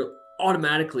or you're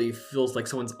automatically feels like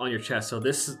someone's on your chest. So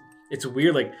it's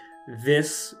weird, like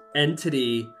this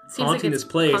entity Seems haunting like it's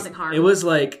this place. causing harm. It was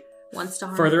like Wants to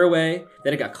harm. further away,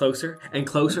 then it got closer and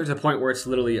closer to the point where it's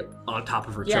literally on top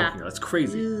of her Yeah. choking her. That's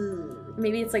crazy.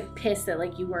 Maybe it's like pissed that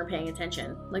like you weren't paying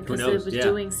attention, like Who because it knows? was Yeah.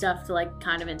 doing stuff to like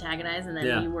kind of antagonize, and then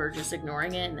Yeah. you were just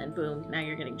ignoring it, and then boom, now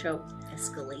you're getting choked.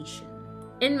 Escalation.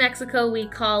 In Mexico, we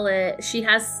call it. She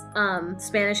has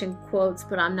Spanish in quotes,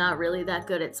 but I'm not really that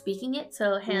good at speaking it.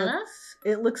 So Hannah,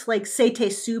 It looks like Se te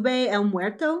sube el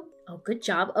muerto. oh, good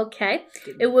job. Okay,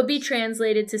 it would be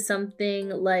translated to something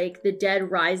like the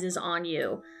dead rises on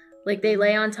you, like they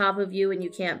lay on top of you and you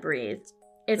can't breathe.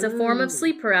 It's a form of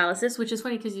sleep paralysis, which is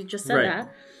funny because you just said Right.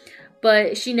 that.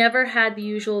 But she never had the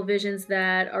usual visions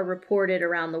that are reported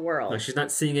around the world. Like she's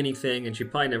not seeing anything, and she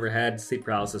probably never had sleep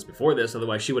paralysis before this.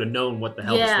 Otherwise, she would have known what the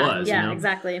hell this was. Yeah, you know?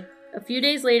 exactly. A few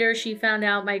days later, she found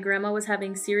out my grandma was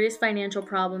having serious financial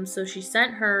problems, so she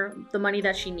sent her the money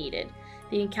that she needed.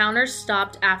 The encounters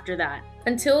stopped after that.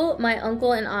 Until my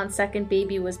uncle and aunt's second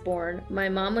baby was born, my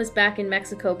mom was back in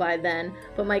Mexico by then,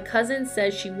 but my cousin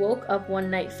says she woke up one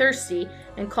night thirsty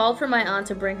and called for my aunt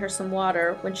to bring her some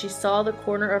water when she saw the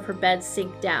corner of her bed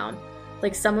sink down,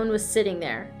 like someone was sitting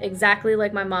there, exactly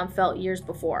like my mom felt years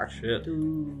before. Shit.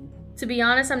 To be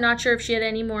honest, I'm not sure if she had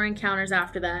any more encounters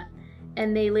after that,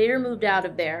 and they later moved out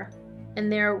of there, and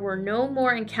there were no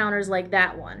more encounters like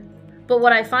that one. But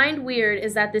what I find weird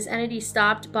is that this entity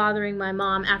stopped bothering my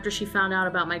mom after she found out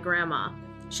about my grandma.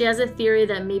 She has a theory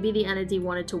that maybe the entity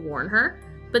wanted to warn her,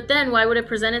 but then why would it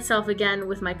present itself again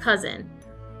with my cousin?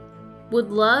 Would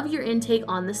love your intake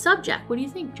on the subject. What do you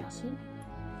think, Justin?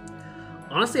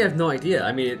 Honestly, I have no idea.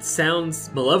 I mean, it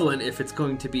sounds malevolent if it's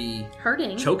going to be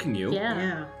Hurting. choking you.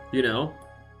 Yeah. You know?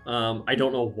 I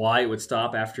don't know why it would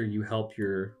stop after you help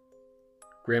your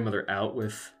grandmother out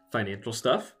with financial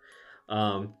stuff.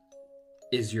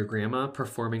 Is your grandma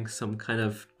performing some kind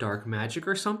of dark magic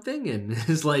or something? And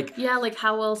is like... Yeah, like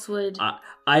how else would...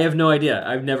 I have no idea.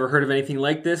 I've never heard of anything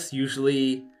like this.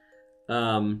 Usually,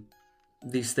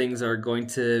 these things are going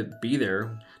to be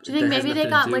there. Do you think maybe they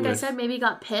got, like I said, maybe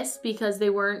got pissed because they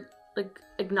weren't, like,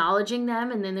 acknowledging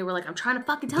them, and then they were like, I'm trying to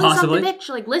fucking tell you something, bitch.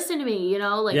 Like, listen to me, you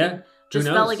know? Like, yeah. Just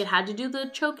felt like it had to do the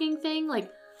choking thing.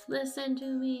 Like, listen to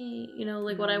me. You know,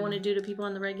 like what I want to do to people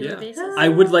on the regular basis. I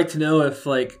would like to know if,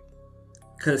 like...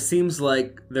 Because it seems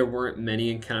like there weren't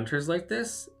many encounters like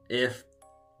this. If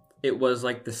it was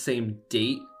like the same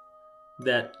date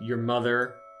that your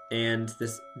mother and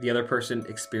the other person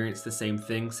experienced the same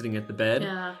thing sitting at the bed.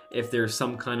 Yeah. If there's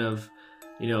some kind of,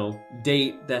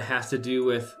 date that has to do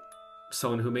with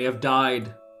someone who may have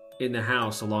died in the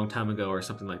house a long time ago or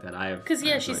something like that. Because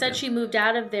she said she moved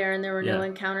out of there and there were no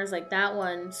encounters like that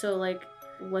one. So like,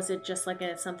 was it just like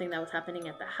something that was happening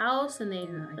at the house and they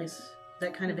I guess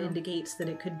that kind of indicates that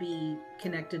it could be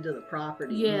connected to the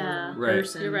property. Yeah,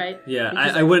 person. You're right. Yeah,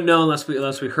 I wouldn't know unless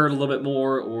we heard a little bit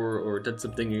more or did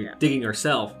some digging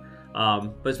ourselves.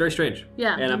 But it's very strange.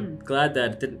 Yeah, and I'm glad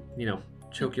that it didn't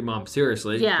choke your mom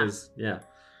seriously. Yeah,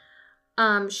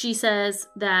 she says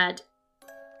that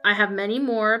I have many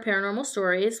more paranormal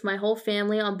stories. My whole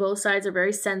family on both sides are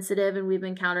very sensitive and we've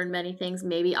encountered many things.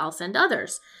 Maybe I'll send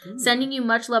others. Sending you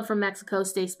much love from Mexico.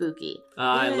 Stay spooky.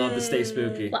 I love to stay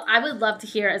spooky. Well, I would love to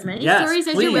hear as many stories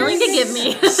as you're willing to give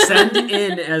me. Send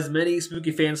in as many spooky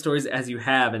fan stories as you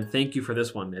have, and thank you for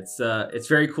this one. It's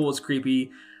very cool. It's creepy.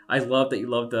 I love that you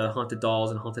love the Haunted Dolls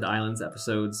and Haunted Islands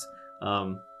episodes.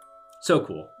 So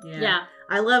cool. Yeah.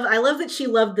 I love that she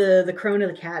loved the Crone of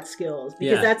the Catskills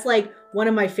because that's like one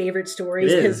of my favorite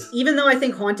stories. Because even though I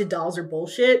think haunted dolls are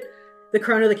bullshit, the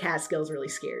Crone of the Catskills really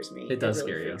scares me. It does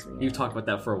scare you. You've talked about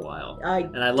that for a while,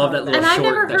 and I love that little short that she made. And I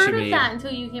never heard of that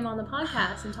until you came on the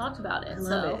podcast and talked about it. I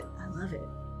love it.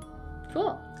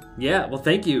 Cool. Yeah. Well,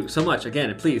 thank you so much again,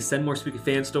 and please send more spooky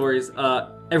fan stories.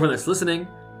 Everyone that's listening.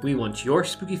 We want your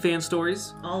spooky fan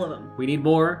stories. All of them. We need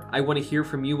more. I want to hear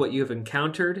from you what you have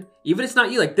encountered. Even if it's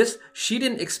not you. Like this, she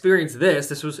didn't experience this.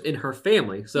 This was in her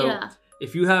family. So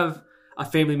if you have a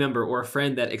family member or a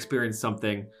friend that experienced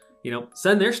something,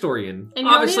 send their story in. And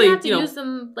you obviously, don't even have to use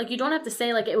them, like you don't have to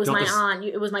say like it was my aunt,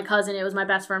 it was my cousin, it was my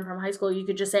best friend from high school. You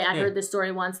could just say, I heard this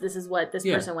story once, this is what this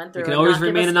person went through. You can always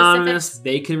remain anonymous.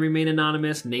 They can remain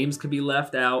anonymous. Names can be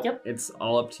left out. Yep. It's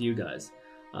all up to you guys.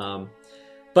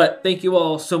 But thank you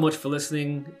all so much for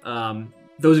listening.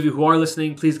 Those of you who are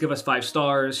listening, please give us 5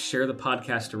 stars, share the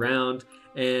podcast around.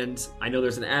 And I know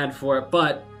there's an ad for it,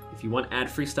 but if you want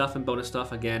ad-free stuff and bonus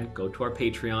stuff, again, go to our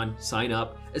Patreon, sign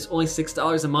up. It's only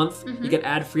 $6 a month. You get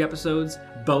ad-free episodes,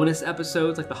 bonus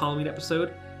episodes, like the Halloween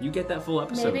episode. You get that full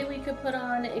episode. Maybe we could put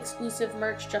on exclusive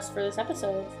merch just for this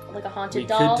episode, like a Haunted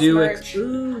Dolls merch.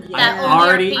 Ooh, yeah. I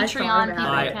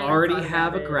already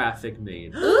have a graphic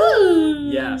made.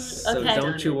 Ooh. Yes. So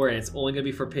don't you worry. It's only going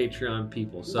to be for Patreon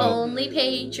people. So only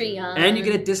Patreon. And you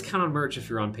get a discount on merch if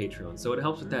you're on Patreon. So it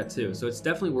helps with that too. So it's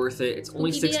definitely worth it. It's only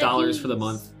 $6 for the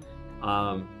month.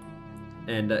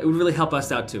 And it would really help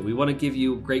us out too. We want to give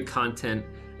you great content.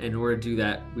 In order to do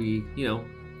that, we,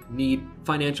 need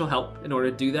financial help in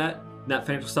order to do that. And that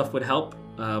financial stuff would help.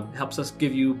 Helps us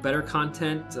give you better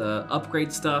content,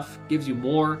 upgrade stuff, gives you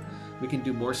more. We can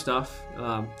do more stuff.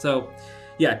 So,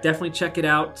 yeah, definitely check it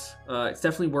out. It's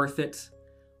definitely worth it.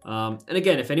 And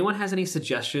again, if anyone has any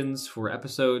suggestions for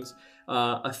episodes,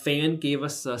 a fan gave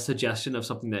us a suggestion of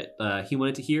something that he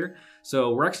wanted to hear.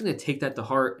 So we're actually going to take that to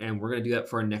heart, and we're going to do that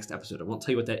for our next episode. I won't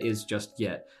tell you what that is just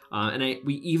yet.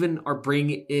 We even are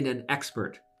bringing in an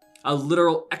expert, a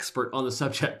literal expert on the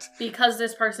subject. Because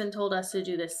this person told us to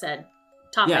do this said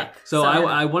topic. Yeah, so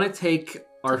I want to take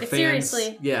our fans'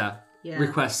 seriously.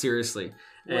 request seriously.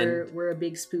 And we're a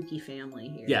big spooky family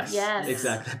here. Yes,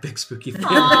 exactly. A big spooky family.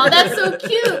 Aw, that's so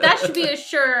cute. That should be a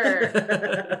shirt.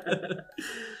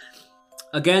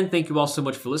 Again, thank you all so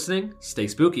much for listening. Stay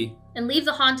spooky. And leave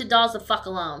the haunted dolls the fuck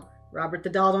alone. Robert the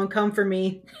doll, don't come for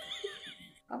me.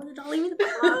 Robert the doll, leave me the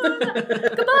fuck alone.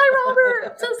 Goodbye,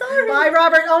 Robert. I'm so sorry. Bye,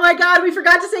 Robert. Oh my god, we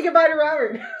forgot to say goodbye to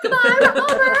Robert. Goodbye,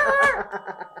 Robert.